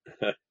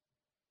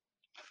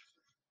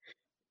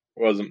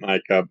 Wasn't my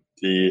cup of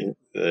tea.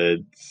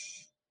 And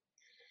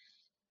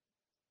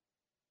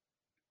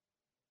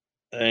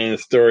the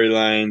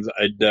storylines,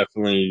 I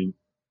definitely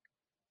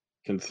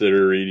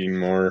consider reading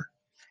more.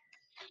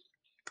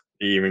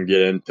 Even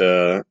get into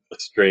a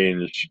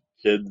strange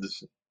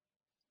kids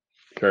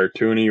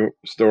cartoony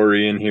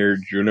story in here,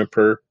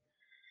 Juniper.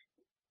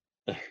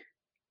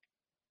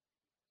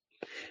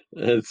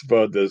 It's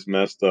about this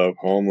messed up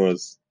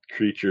homeless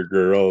creature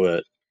girl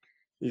that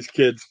these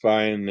kids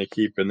find, they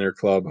keep in their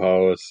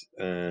clubhouse,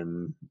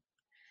 and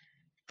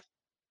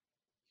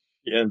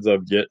he ends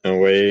up getting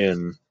away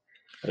and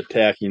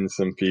attacking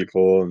some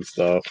people and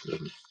stuff.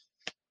 And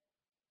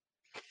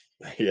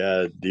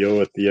yeah, deal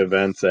with the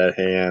events at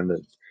hand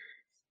and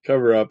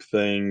cover up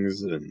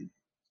things, and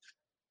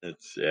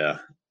yeah.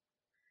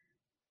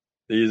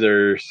 These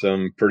are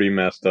some pretty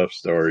messed up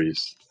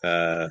stories.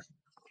 I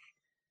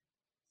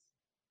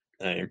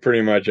mean,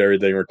 pretty much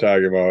everything we're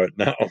talking about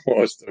now,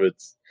 most of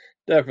it's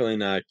definitely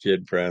not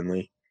kid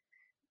friendly,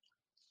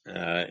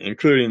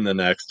 including the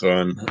next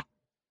one,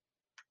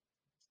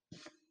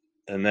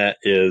 and that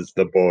is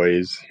The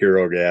Boys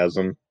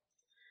Herogasm.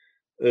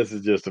 This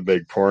is just a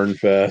big porn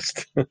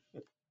fest.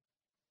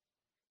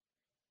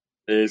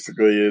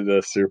 Basically,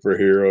 the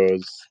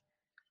superheroes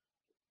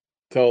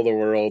tell the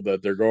world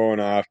that they're going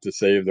off to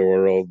save the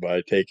world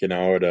by taking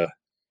out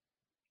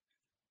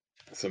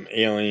some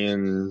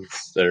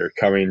aliens that are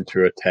coming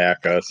to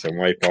attack us and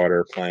wipe out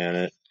our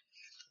planet.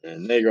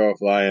 And they go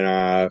flying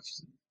off,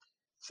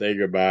 say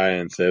goodbye,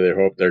 and say they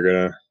hope they're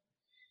gonna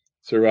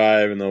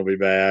survive and they'll be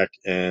back.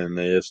 And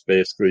they just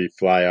basically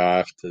fly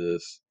off to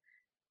this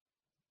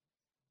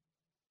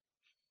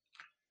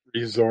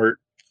resort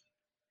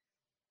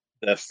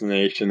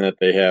destination that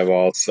they have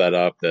all set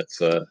up.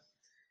 That's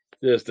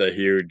just a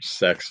huge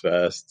sex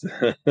fest.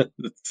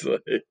 It's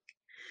like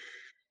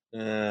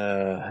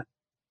uh,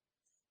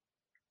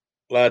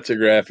 lots of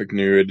graphic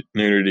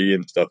nudity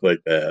and stuff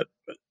like that.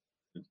 But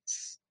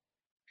it's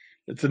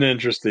it's an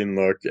interesting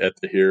look at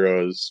the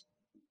heroes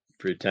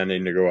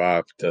pretending to go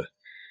off to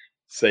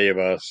save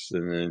us,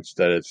 and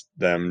instead it's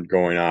them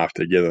going off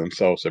to give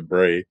themselves a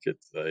break.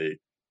 It's like,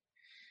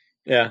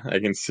 yeah, I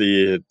can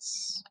see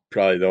it's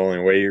probably the only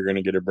way you're going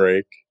to get a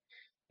break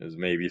is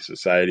maybe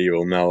society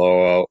will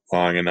mellow out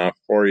long enough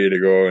for you to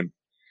go and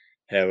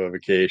have a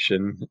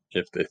vacation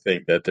if they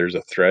think that there's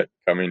a threat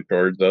coming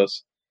towards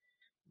us.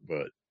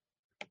 But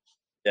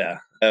yeah,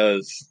 that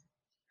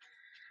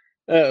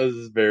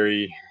was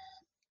very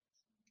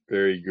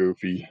very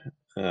goofy.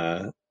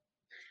 Uh,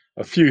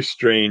 a few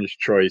strange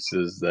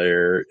choices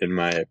there, in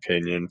my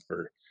opinion,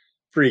 for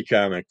Free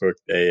Comic Book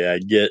Day. I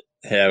get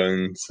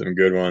having some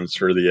good ones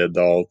for the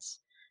adults,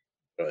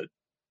 but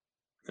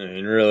I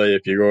mean, really,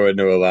 if you go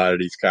into a lot of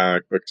these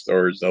comic book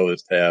stores, they'll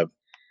just have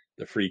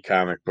the free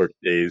comic book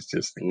days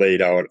just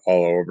laid out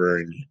all over,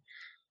 and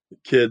the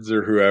kids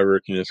or whoever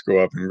can just go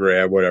up and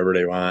grab whatever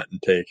they want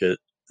and take it.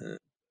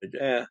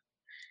 Like,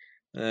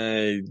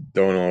 I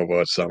don't know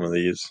about some of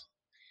these.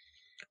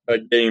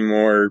 But getting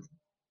more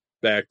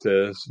back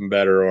to some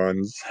better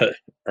ones that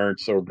aren't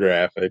so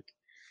graphic.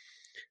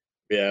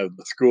 We have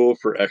The School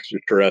for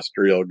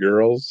Extraterrestrial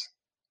Girls.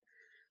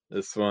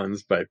 This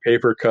one's by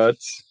Paper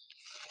Cuts.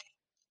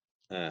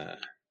 Uh,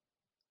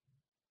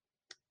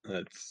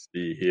 let's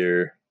see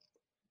here.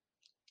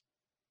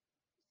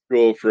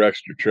 School for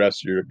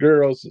Extraterrestrial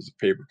Girls is a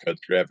Paper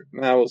Cuts graphic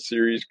novel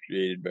series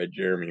created by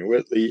Jeremy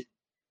Whitley.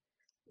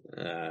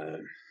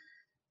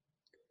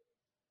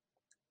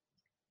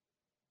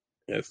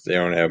 Guess they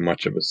don't have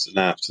much of a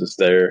synopsis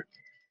there.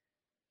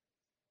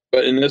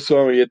 But in this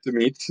one, we get to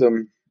meet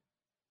some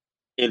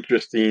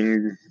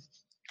interesting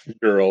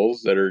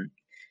girls that are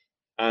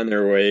on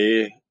their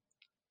way.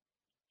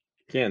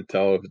 Can't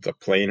tell if it's a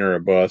plane or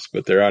a bus,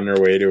 but they're on their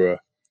way to a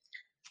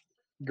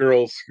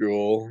girls'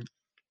 school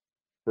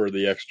for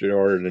the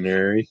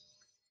extraordinary.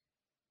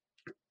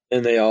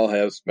 And they all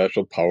have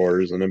special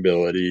powers and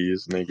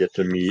abilities, and they get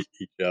to meet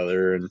each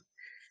other and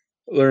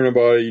learn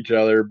about each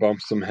other,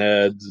 bump some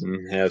heads,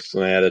 and have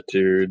some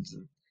attitudes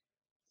and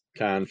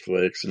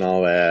conflicts and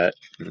all that.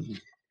 And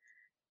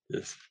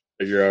just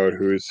figure out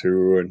who's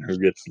who and who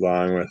gets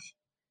along with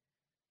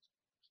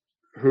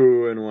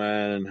who and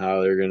when and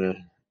how they're gonna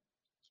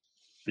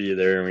be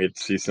there. And we get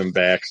to see some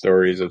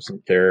backstories of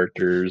some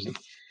characters and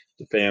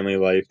the family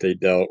life they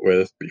dealt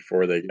with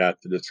before they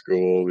got to the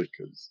school,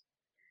 because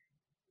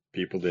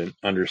people didn't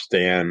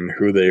understand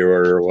who they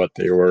were or what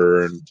they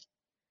were. And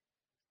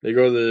they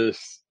go to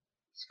this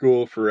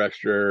school for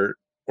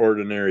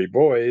extraordinary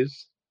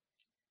boys,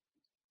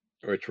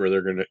 which where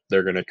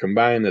they're gonna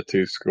combine the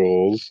two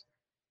schools,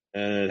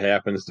 and it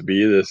happens to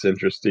be this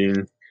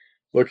interesting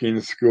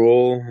looking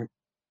school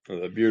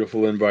with a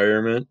beautiful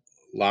environment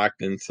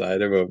locked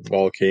inside of a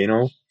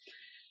volcano,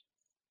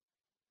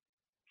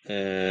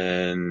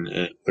 and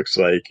it looks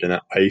like an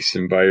ice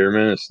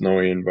environment, a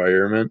snowy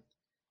environment,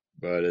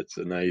 but it's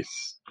a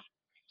nice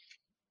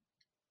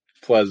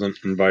pleasant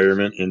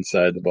environment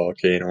inside the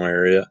volcano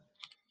area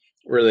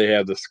where they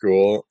have the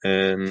school.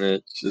 And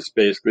it's just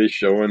basically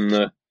showing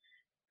the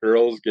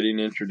girls getting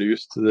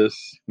introduced to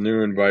this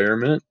new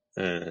environment,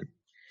 and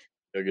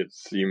you'll get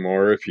to see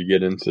more if you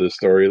get into the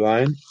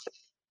storyline.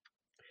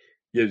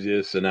 Gives you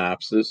a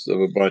synopsis of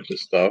a bunch of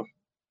stuff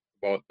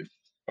about a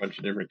bunch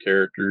of different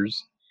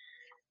characters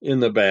in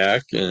the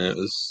back, and it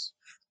was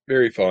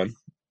very fun.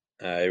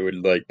 I would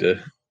like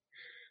to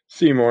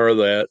see more of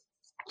that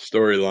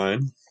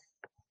storyline.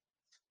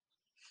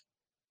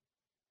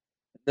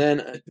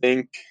 Then I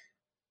think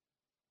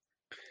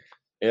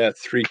I got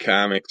 3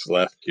 comics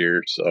left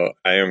here, so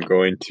I am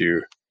going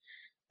to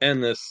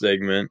end this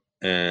segment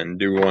and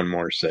do one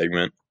more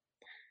segment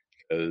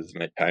because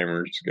my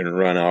timer's going to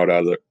run out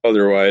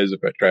otherwise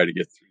if I try to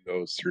get through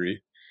those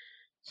 3.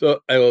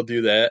 So I will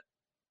do that,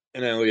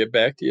 and I will get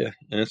back to you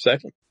in a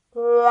second.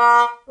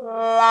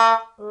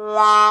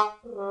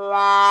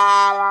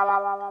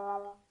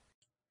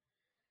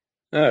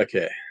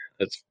 Okay,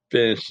 let's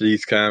finish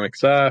these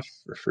comics off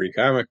for Free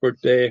Comic Book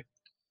Day.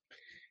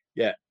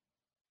 Yeah,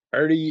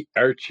 Archie,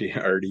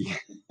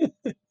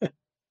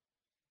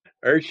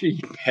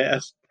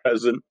 Past,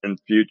 Present, and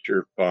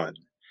Future Fun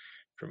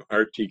from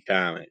Archie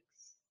Comics.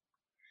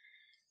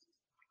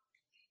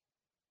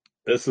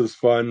 This is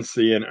fun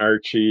seeing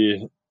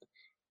Archie.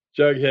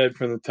 Jughead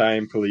from the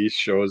Time Police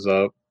shows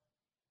up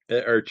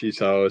at Archie's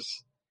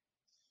house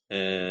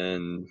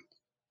and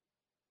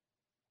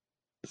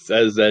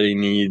says that he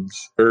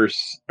needs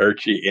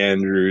Archie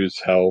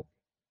Andrews' help.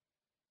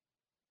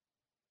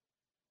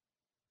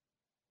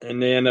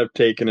 And they end up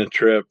taking a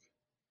trip,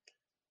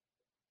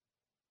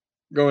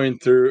 going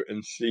through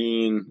and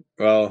seeing,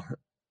 well,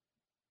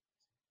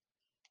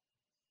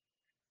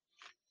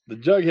 the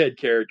Jughead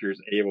character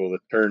is able to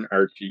turn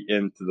Archie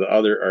into the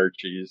other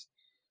Archies,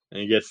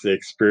 and he gets to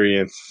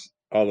experience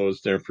all those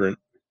different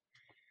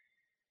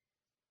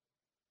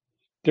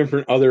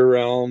other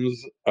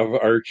realms of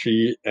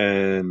Archie,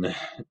 and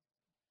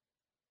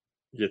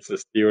gets to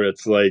see what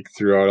it's like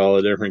throughout all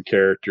the different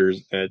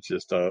characters. And it's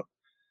just a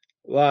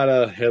lot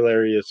of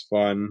hilarious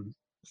fun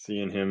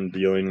seeing him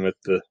dealing with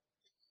the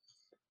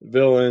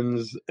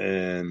villains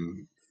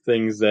and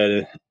things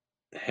that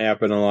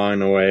happen along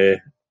the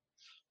way.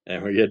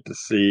 And we get to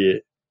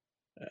see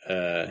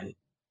a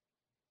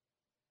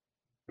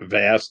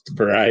vast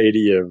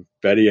variety of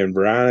Betty and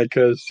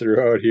Veronica's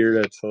throughout here.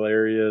 That's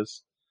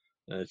hilarious.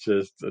 And it's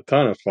just a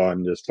ton of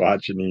fun just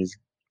watching these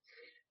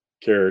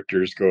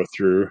characters go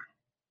through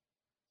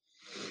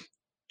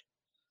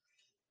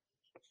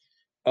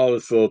all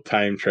this little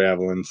time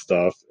traveling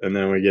stuff. And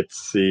then we get to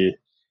see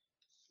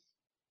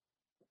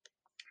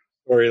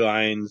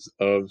storylines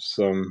of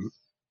some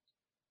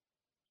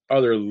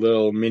other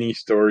little mini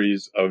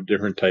stories of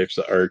different types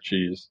of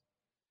Archies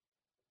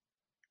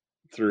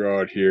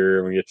throughout here.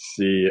 And we get to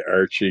see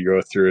Archie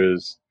go through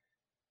his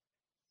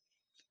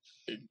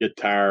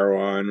guitar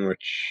one,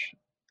 which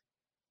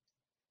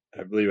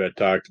I believe I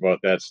talked about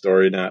that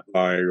story not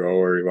long ago,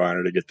 where he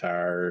wanted a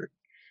guitar,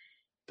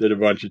 did a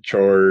bunch of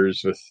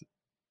chores with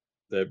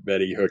that.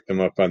 Betty hooked him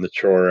up on the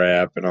chore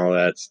app and all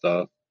that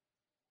stuff.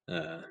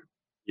 Uh,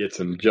 get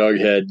some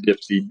Jughead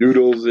Dipsy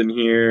Doodles in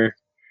here,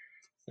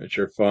 which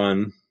are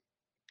fun.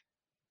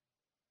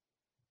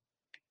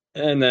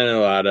 And then a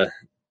lot of,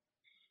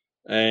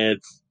 and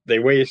they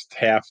waste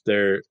half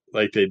their,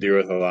 like they do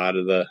with a lot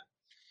of the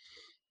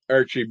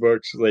Archie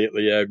books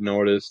lately. I've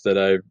noticed that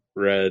I've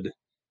read,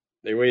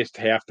 they waste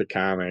half the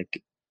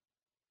comic,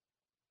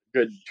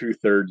 good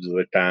 2/3 of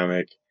the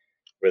comic,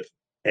 with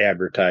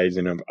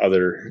advertising of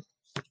other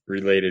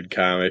related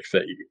comics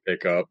that you can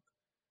pick up.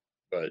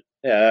 But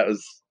yeah,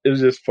 it was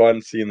just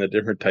fun seeing the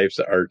different types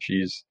of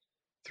Archies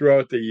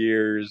throughout the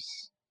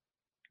years,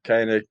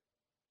 kind of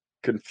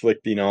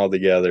conflicting all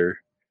together.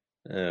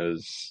 It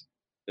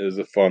was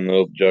a fun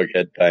little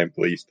Jughead Time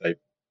Police type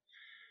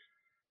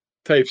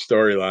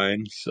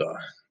storyline. So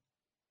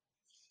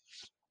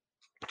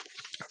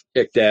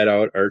check that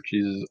out.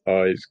 Archie's is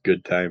always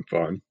good time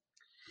fun.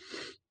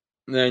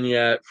 And then you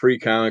got Free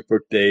Comic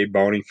Book Day,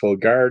 Bountiful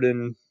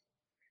Garden,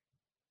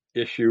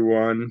 issue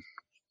 1.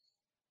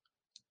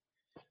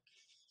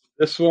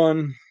 This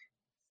one,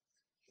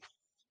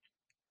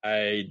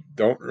 I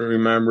don't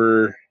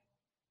remember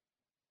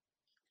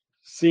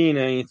seeing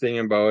anything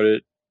about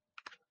it,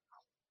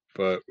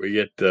 but we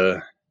get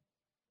to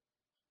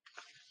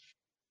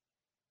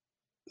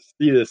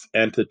see this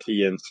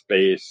entity in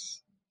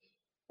space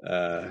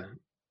in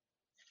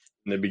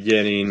the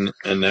beginning,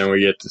 and then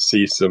we get to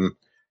see some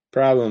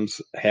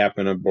problems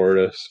happen aboard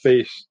a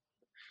space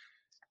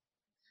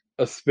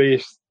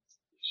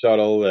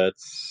shuttle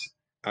that's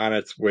on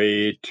its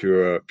way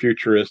to a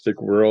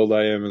futuristic world.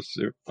 I am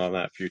assuming, well,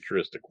 not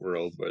futuristic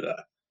world, but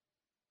a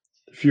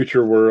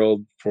future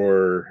world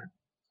for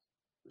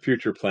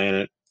future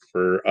planet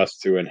for us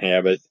to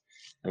inhabit.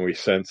 And we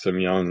sent some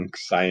young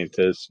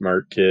scientists,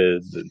 smart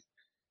kids, and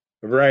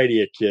a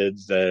variety of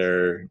kids that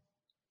are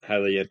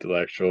highly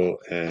intellectual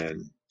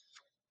and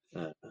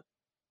uh,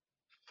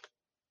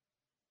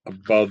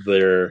 above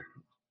their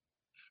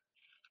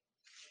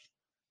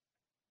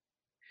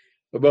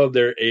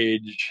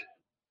age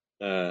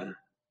uh,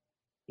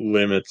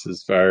 limits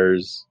as far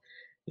as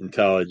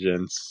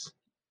intelligence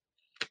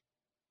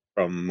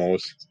from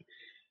most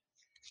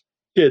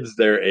kids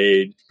their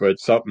age. But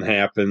something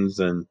happens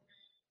and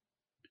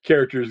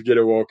characters get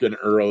awoken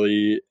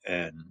early,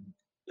 and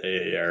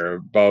they are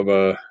above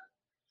a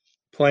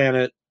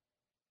planet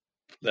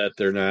that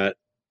they're not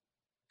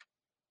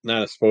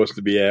supposed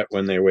to be at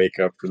when they wake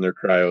up from their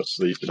cryo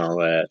sleep and all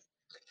that.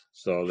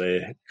 So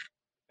they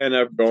end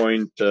up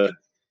going to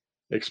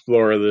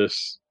explore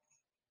this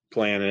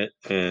planet,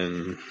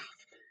 and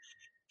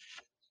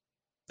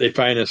they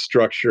find a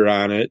structure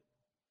on it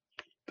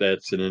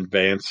that's an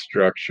advanced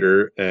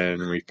structure,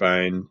 and we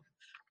find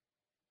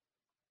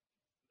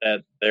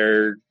that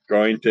they're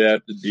going to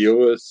have to deal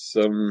with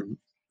some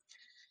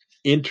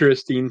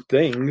interesting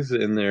things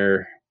in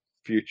their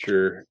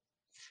future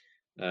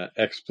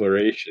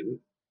exploration.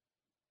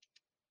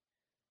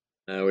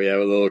 We have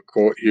a little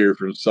quote here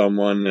from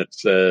someone that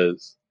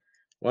says,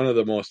 "One of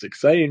the most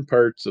exciting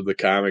parts of the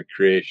comic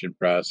creation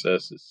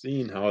process is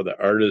seeing how the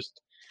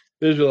artist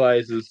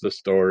visualizes the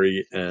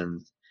story,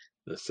 and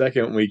the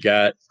second we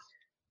got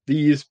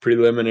these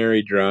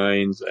preliminary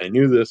drawings, I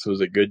knew this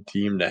was a good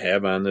team to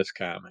have on this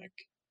comic."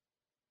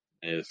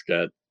 And it's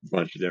got a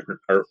bunch of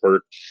different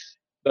artwork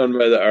done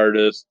by the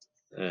artist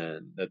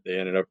and that they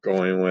ended up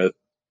going with.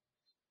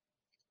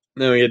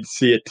 And then we get to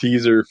see a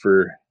teaser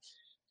for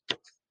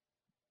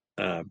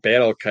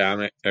Battle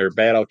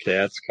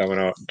Cats coming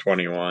out in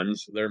 21,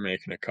 so they're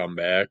making a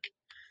comeback.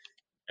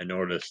 I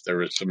noticed there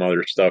was some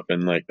other stuff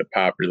in like the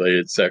pop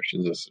related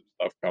sections of some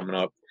stuff coming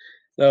up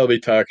that I'll be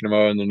talking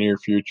about in the near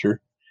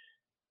future.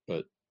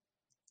 But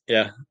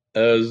yeah, it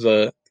was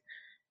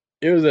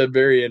a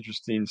very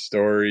interesting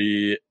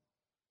story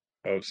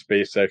of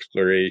space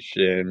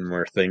exploration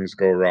where things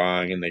go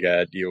wrong and they got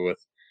to deal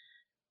with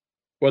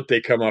what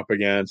they come up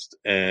against.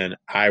 And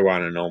I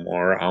want to know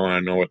more. I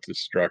want to know what the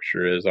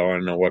structure is. I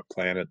want to know what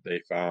planet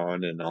they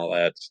found and all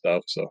that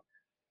stuff. So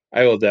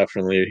I will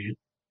definitely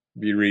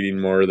be reading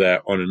more of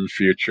that one in the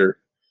future.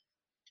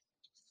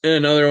 And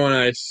another one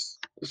I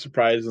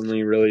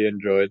surprisingly really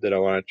enjoyed that I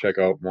want to check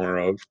out more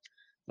of.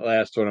 The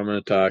last one I'm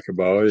going to talk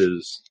about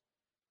is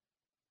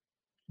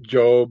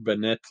Joe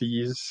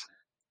Benetti's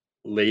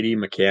Lady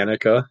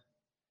Mechanica.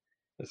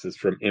 This is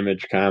from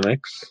Image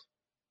Comics.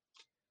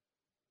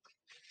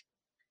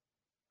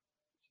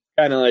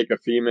 Kind of like a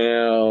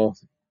female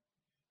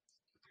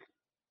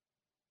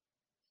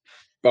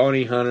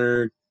bounty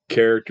hunter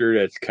character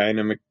that's kind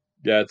of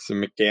got some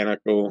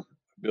mechanical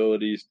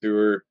abilities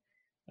to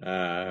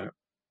her,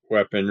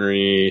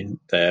 weaponry,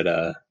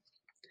 that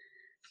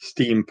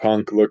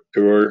steampunk look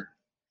to her.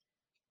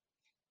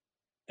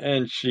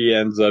 And she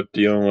ends up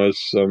dealing with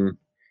some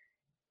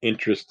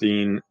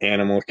interesting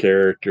animal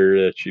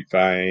character that she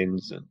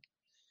finds and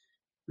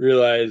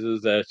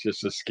realizes that's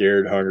just a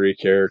scared, hungry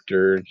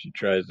character, and she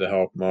tries to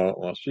help him out.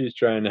 While she's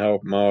trying to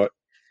help him out,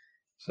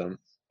 some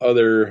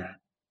other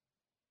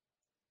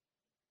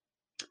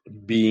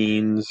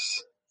beings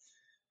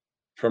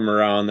from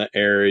around the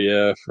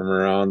area, from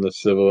around the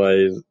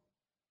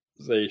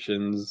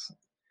civilizations,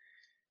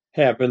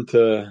 happen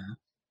to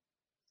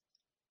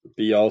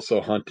be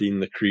also hunting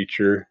the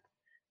creature,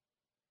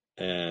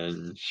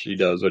 and she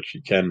does what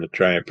she can to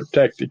try and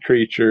protect the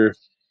creature.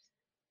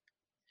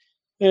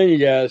 And you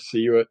gotta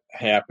see what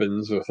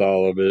happens with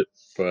all of it,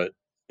 but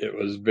it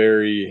was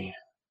very,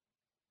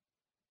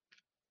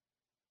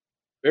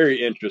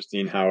 very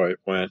interesting how it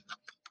went,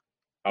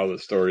 how the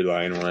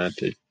storyline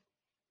went. It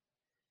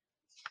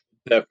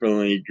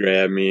definitely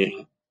grabbed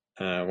me,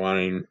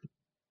 wanting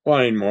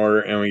more,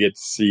 and we get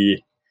to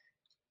see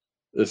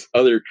this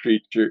other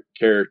creature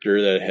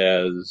character that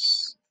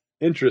has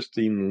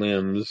interesting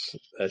limbs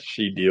that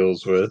she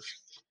deals with.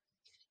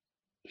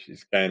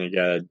 She's kind of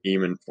got a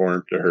demon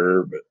form to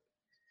her, but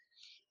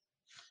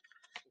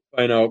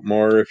find out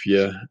more if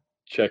you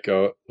check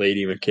out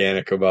Lady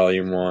Mechanica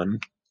Volume 1.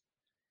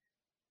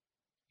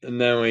 And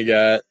then we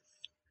got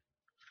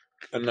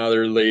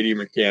another Lady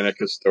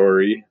Mechanica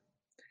story,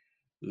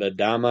 La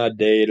Dama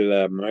de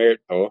la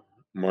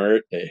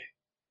Muerte,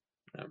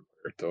 not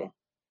Muerto.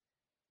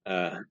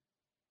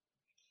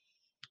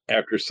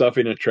 After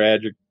suffering a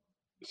tragic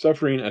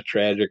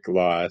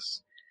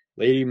loss,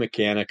 Lady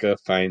Mechanica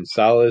finds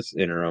solace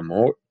in a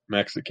remote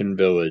Mexican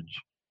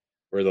village,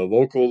 where the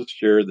locals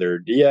share their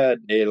Dia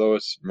de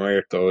los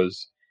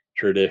Muertos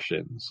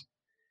traditions.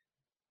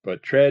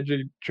 But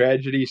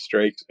tragedy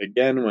strikes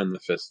again when the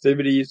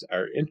festivities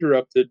are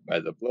interrupted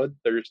by the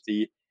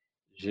bloodthirsty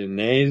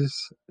Gines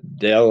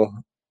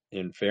del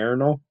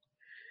Inferno.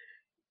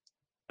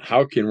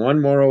 How can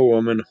one moral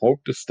woman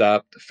hope to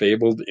stop the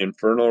fabled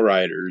infernal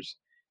riders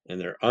and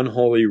their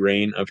unholy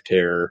reign of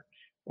terror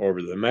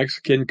over the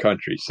Mexican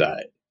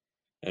countryside?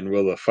 And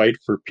will the fight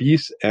for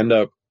peace end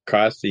up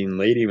costing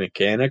Lady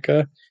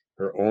Mechanica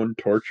her own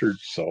tortured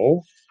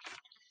soul?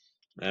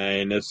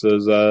 And this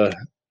is a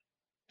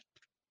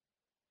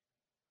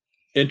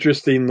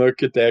interesting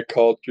look at that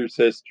culture's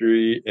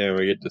history, and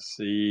we get to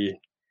see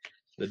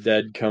the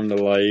dead come to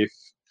life.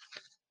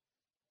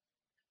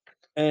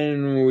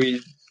 And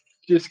we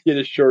just get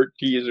a short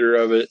teaser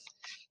of it,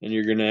 and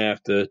you're gonna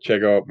have to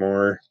check out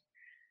more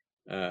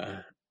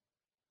down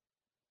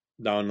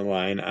the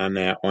line on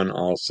that one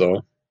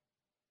also.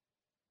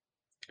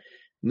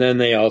 And then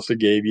they also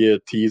gave you a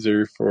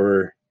teaser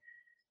for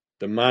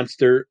the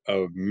monster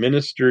of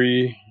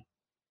the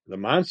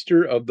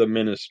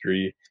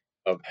Ministry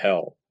of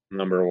Hell,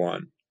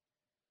 #1.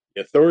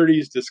 The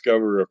authorities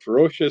discover a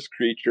ferocious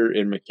creature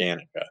in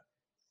Mechanica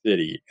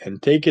City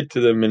and take it to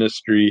the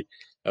Ministry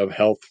of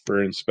Health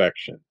for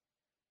inspection.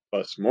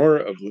 Plus, more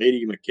of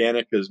Lady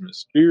Mechanica's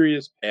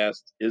mysterious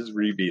past is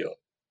revealed.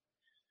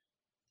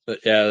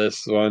 But yeah,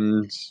 this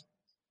one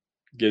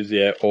gives you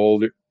that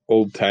old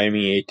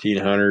timey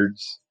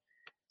 1800s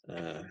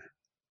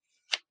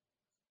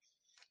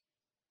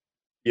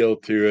feel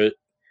to it.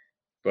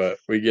 But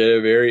we get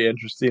a very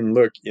interesting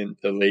look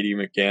into Lady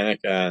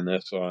Mechanica on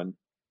this one.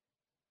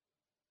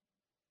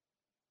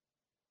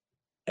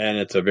 And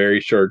it's a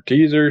very short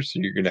teaser, so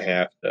you're going to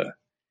have to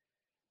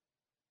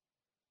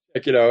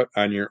check it out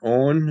on your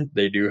own.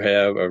 They do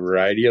have a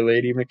variety of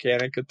Lady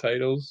Mechanica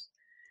titles.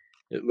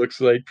 It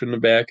looks like from the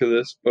back of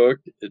this book,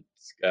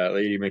 it's got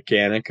Lady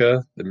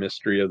Mechanica, The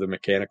Mystery of the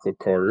Mechanical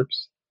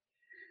Corpse,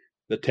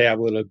 The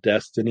Tablet of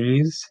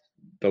Destinies,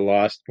 The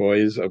Lost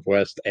Boys of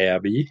West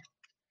Abbey,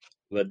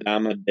 La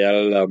Dama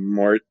della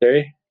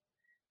Morte,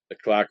 The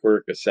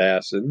Clockwork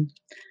Assassin,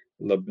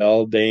 La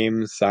Belle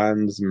Dame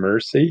Sans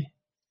Mercy,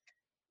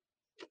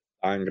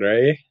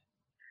 Sangre,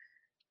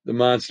 The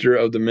Monster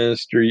of the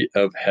Ministry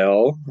of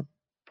Hell,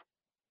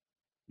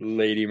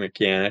 Lady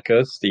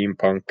Mechanica,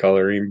 Steampunk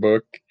Coloring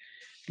Book,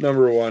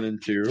 #1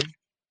 and 2.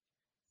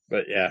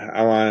 But yeah,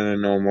 I want to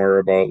know more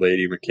about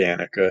Lady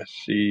Mechanica.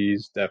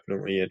 She's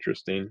definitely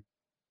interesting.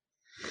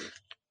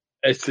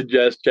 I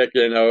suggest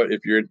checking it out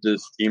if you're into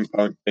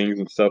steampunk things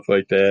and stuff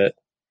like that.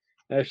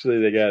 Actually,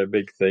 they got a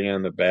big thing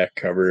on the back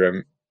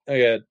cover. I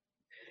got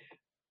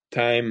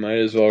time, might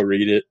as well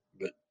read it.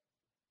 But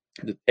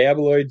the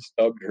tabloids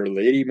dubbed her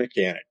Lady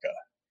Mechanica,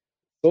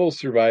 sole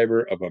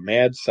survivor of a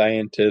mad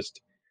scientist,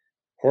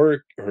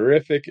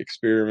 horrific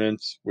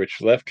experiments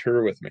which left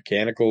her with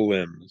mechanical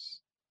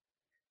limbs.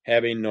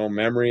 Having no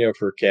memory of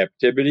her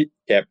captivity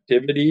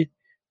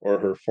or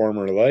her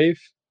former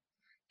life,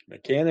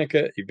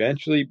 Mechanica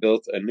eventually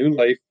built a new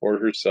life for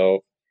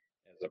herself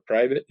as a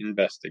private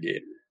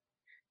investigator,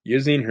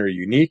 using her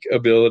unique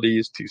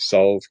abilities to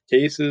solve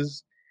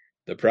cases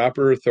the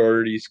proper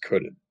authorities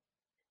couldn't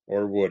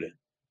or wouldn't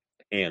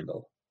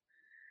handle.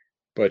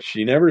 But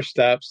she never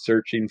stopped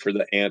searching for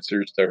the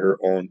answers to her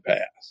own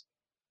past.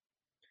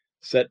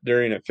 Set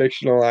during a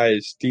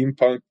fictionalized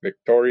steampunk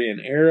Victorian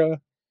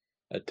era,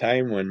 a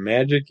time when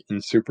magic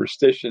and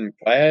superstition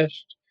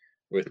clashed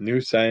with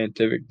new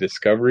scientific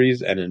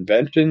discoveries and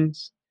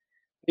inventions,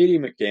 Lady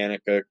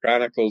Mechanica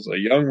chronicles a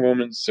young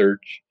woman's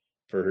search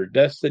for her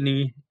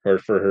destiny or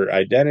for her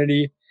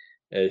identity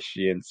as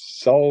she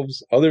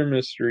solves other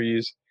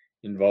mysteries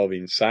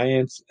involving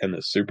science and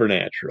the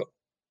supernatural.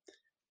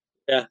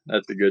 Yeah,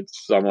 that's a good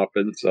sum up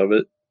of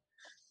it.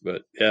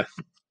 But yeah,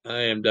 I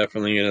am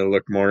definitely going to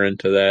look more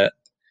into that.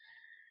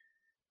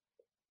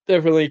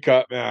 Definitely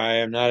caught my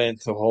eye. I'm not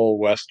into the whole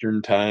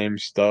Western time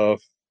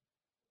stuff.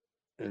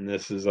 And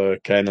this is a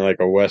kind of like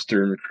a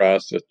Western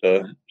cross with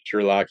the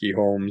Sherlock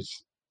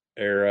Holmes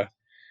era.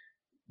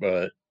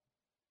 But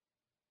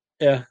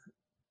yeah,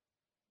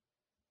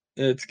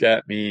 it's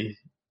got me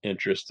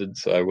interested,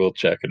 so I will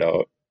check it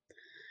out.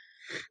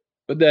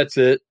 But that's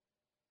it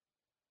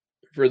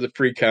for the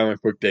free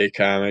comic book day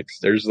comics.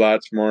 There's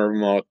lots more of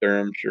them out there,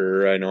 I'm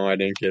sure. I know I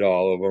didn't get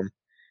all of them.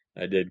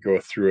 I did go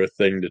through a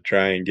thing to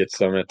try and get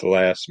some at the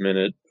last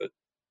minute, but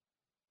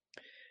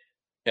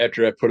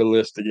after I put a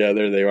list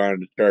together, they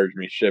wanted to charge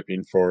me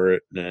shipping for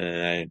it,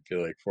 and I didn't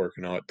feel like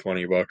forking out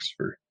 $20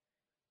 for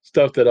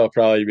stuff that I'll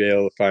probably be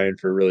able to find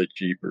for really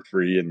cheap or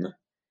free in the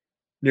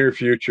near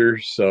future.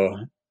 So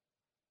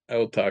I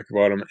will talk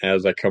about them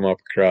as I come up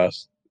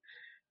across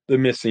the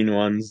missing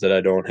ones that I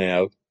don't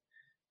have.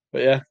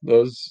 But yeah,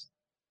 those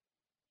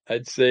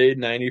I'd say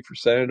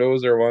 90% of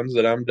those are ones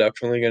that I'm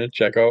definitely going to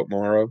check out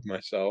more of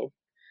myself.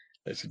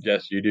 I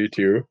suggest you do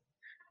too.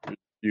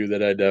 You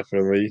that I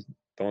definitely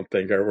don't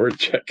think are worth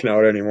checking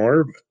out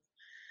anymore. But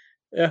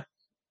yeah,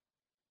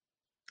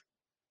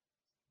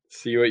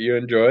 see what you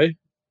enjoy,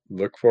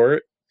 look for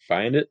it,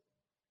 find it.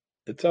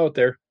 It's out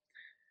there.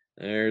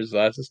 There's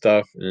lots of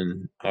stuff,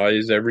 and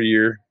always every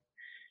year,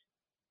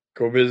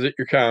 go visit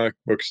your comic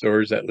book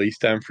stores at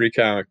least on Free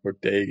Comic Book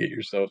Day. Get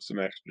yourself some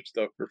extra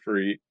stuff for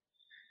free.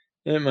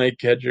 And it might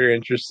catch your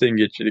interest and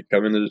get you to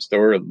come into the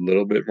store a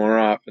little bit more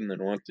often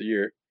than once a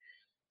year.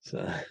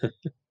 So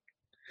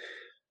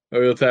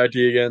we'll talk to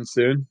you again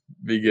soon.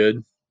 Be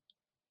good.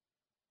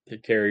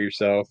 Take care of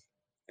yourself.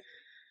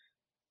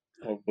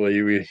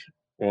 Hopefully we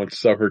won't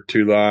suffer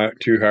too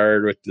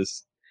hard with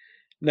this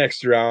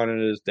next round of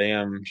this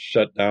damn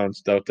shutdown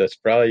stuff that's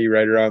probably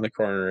right around the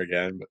corner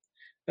again. But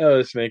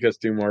let's make us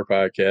do more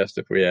podcasts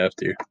if we have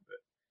to.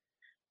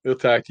 We'll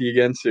talk to you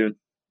again soon.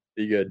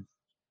 Be good.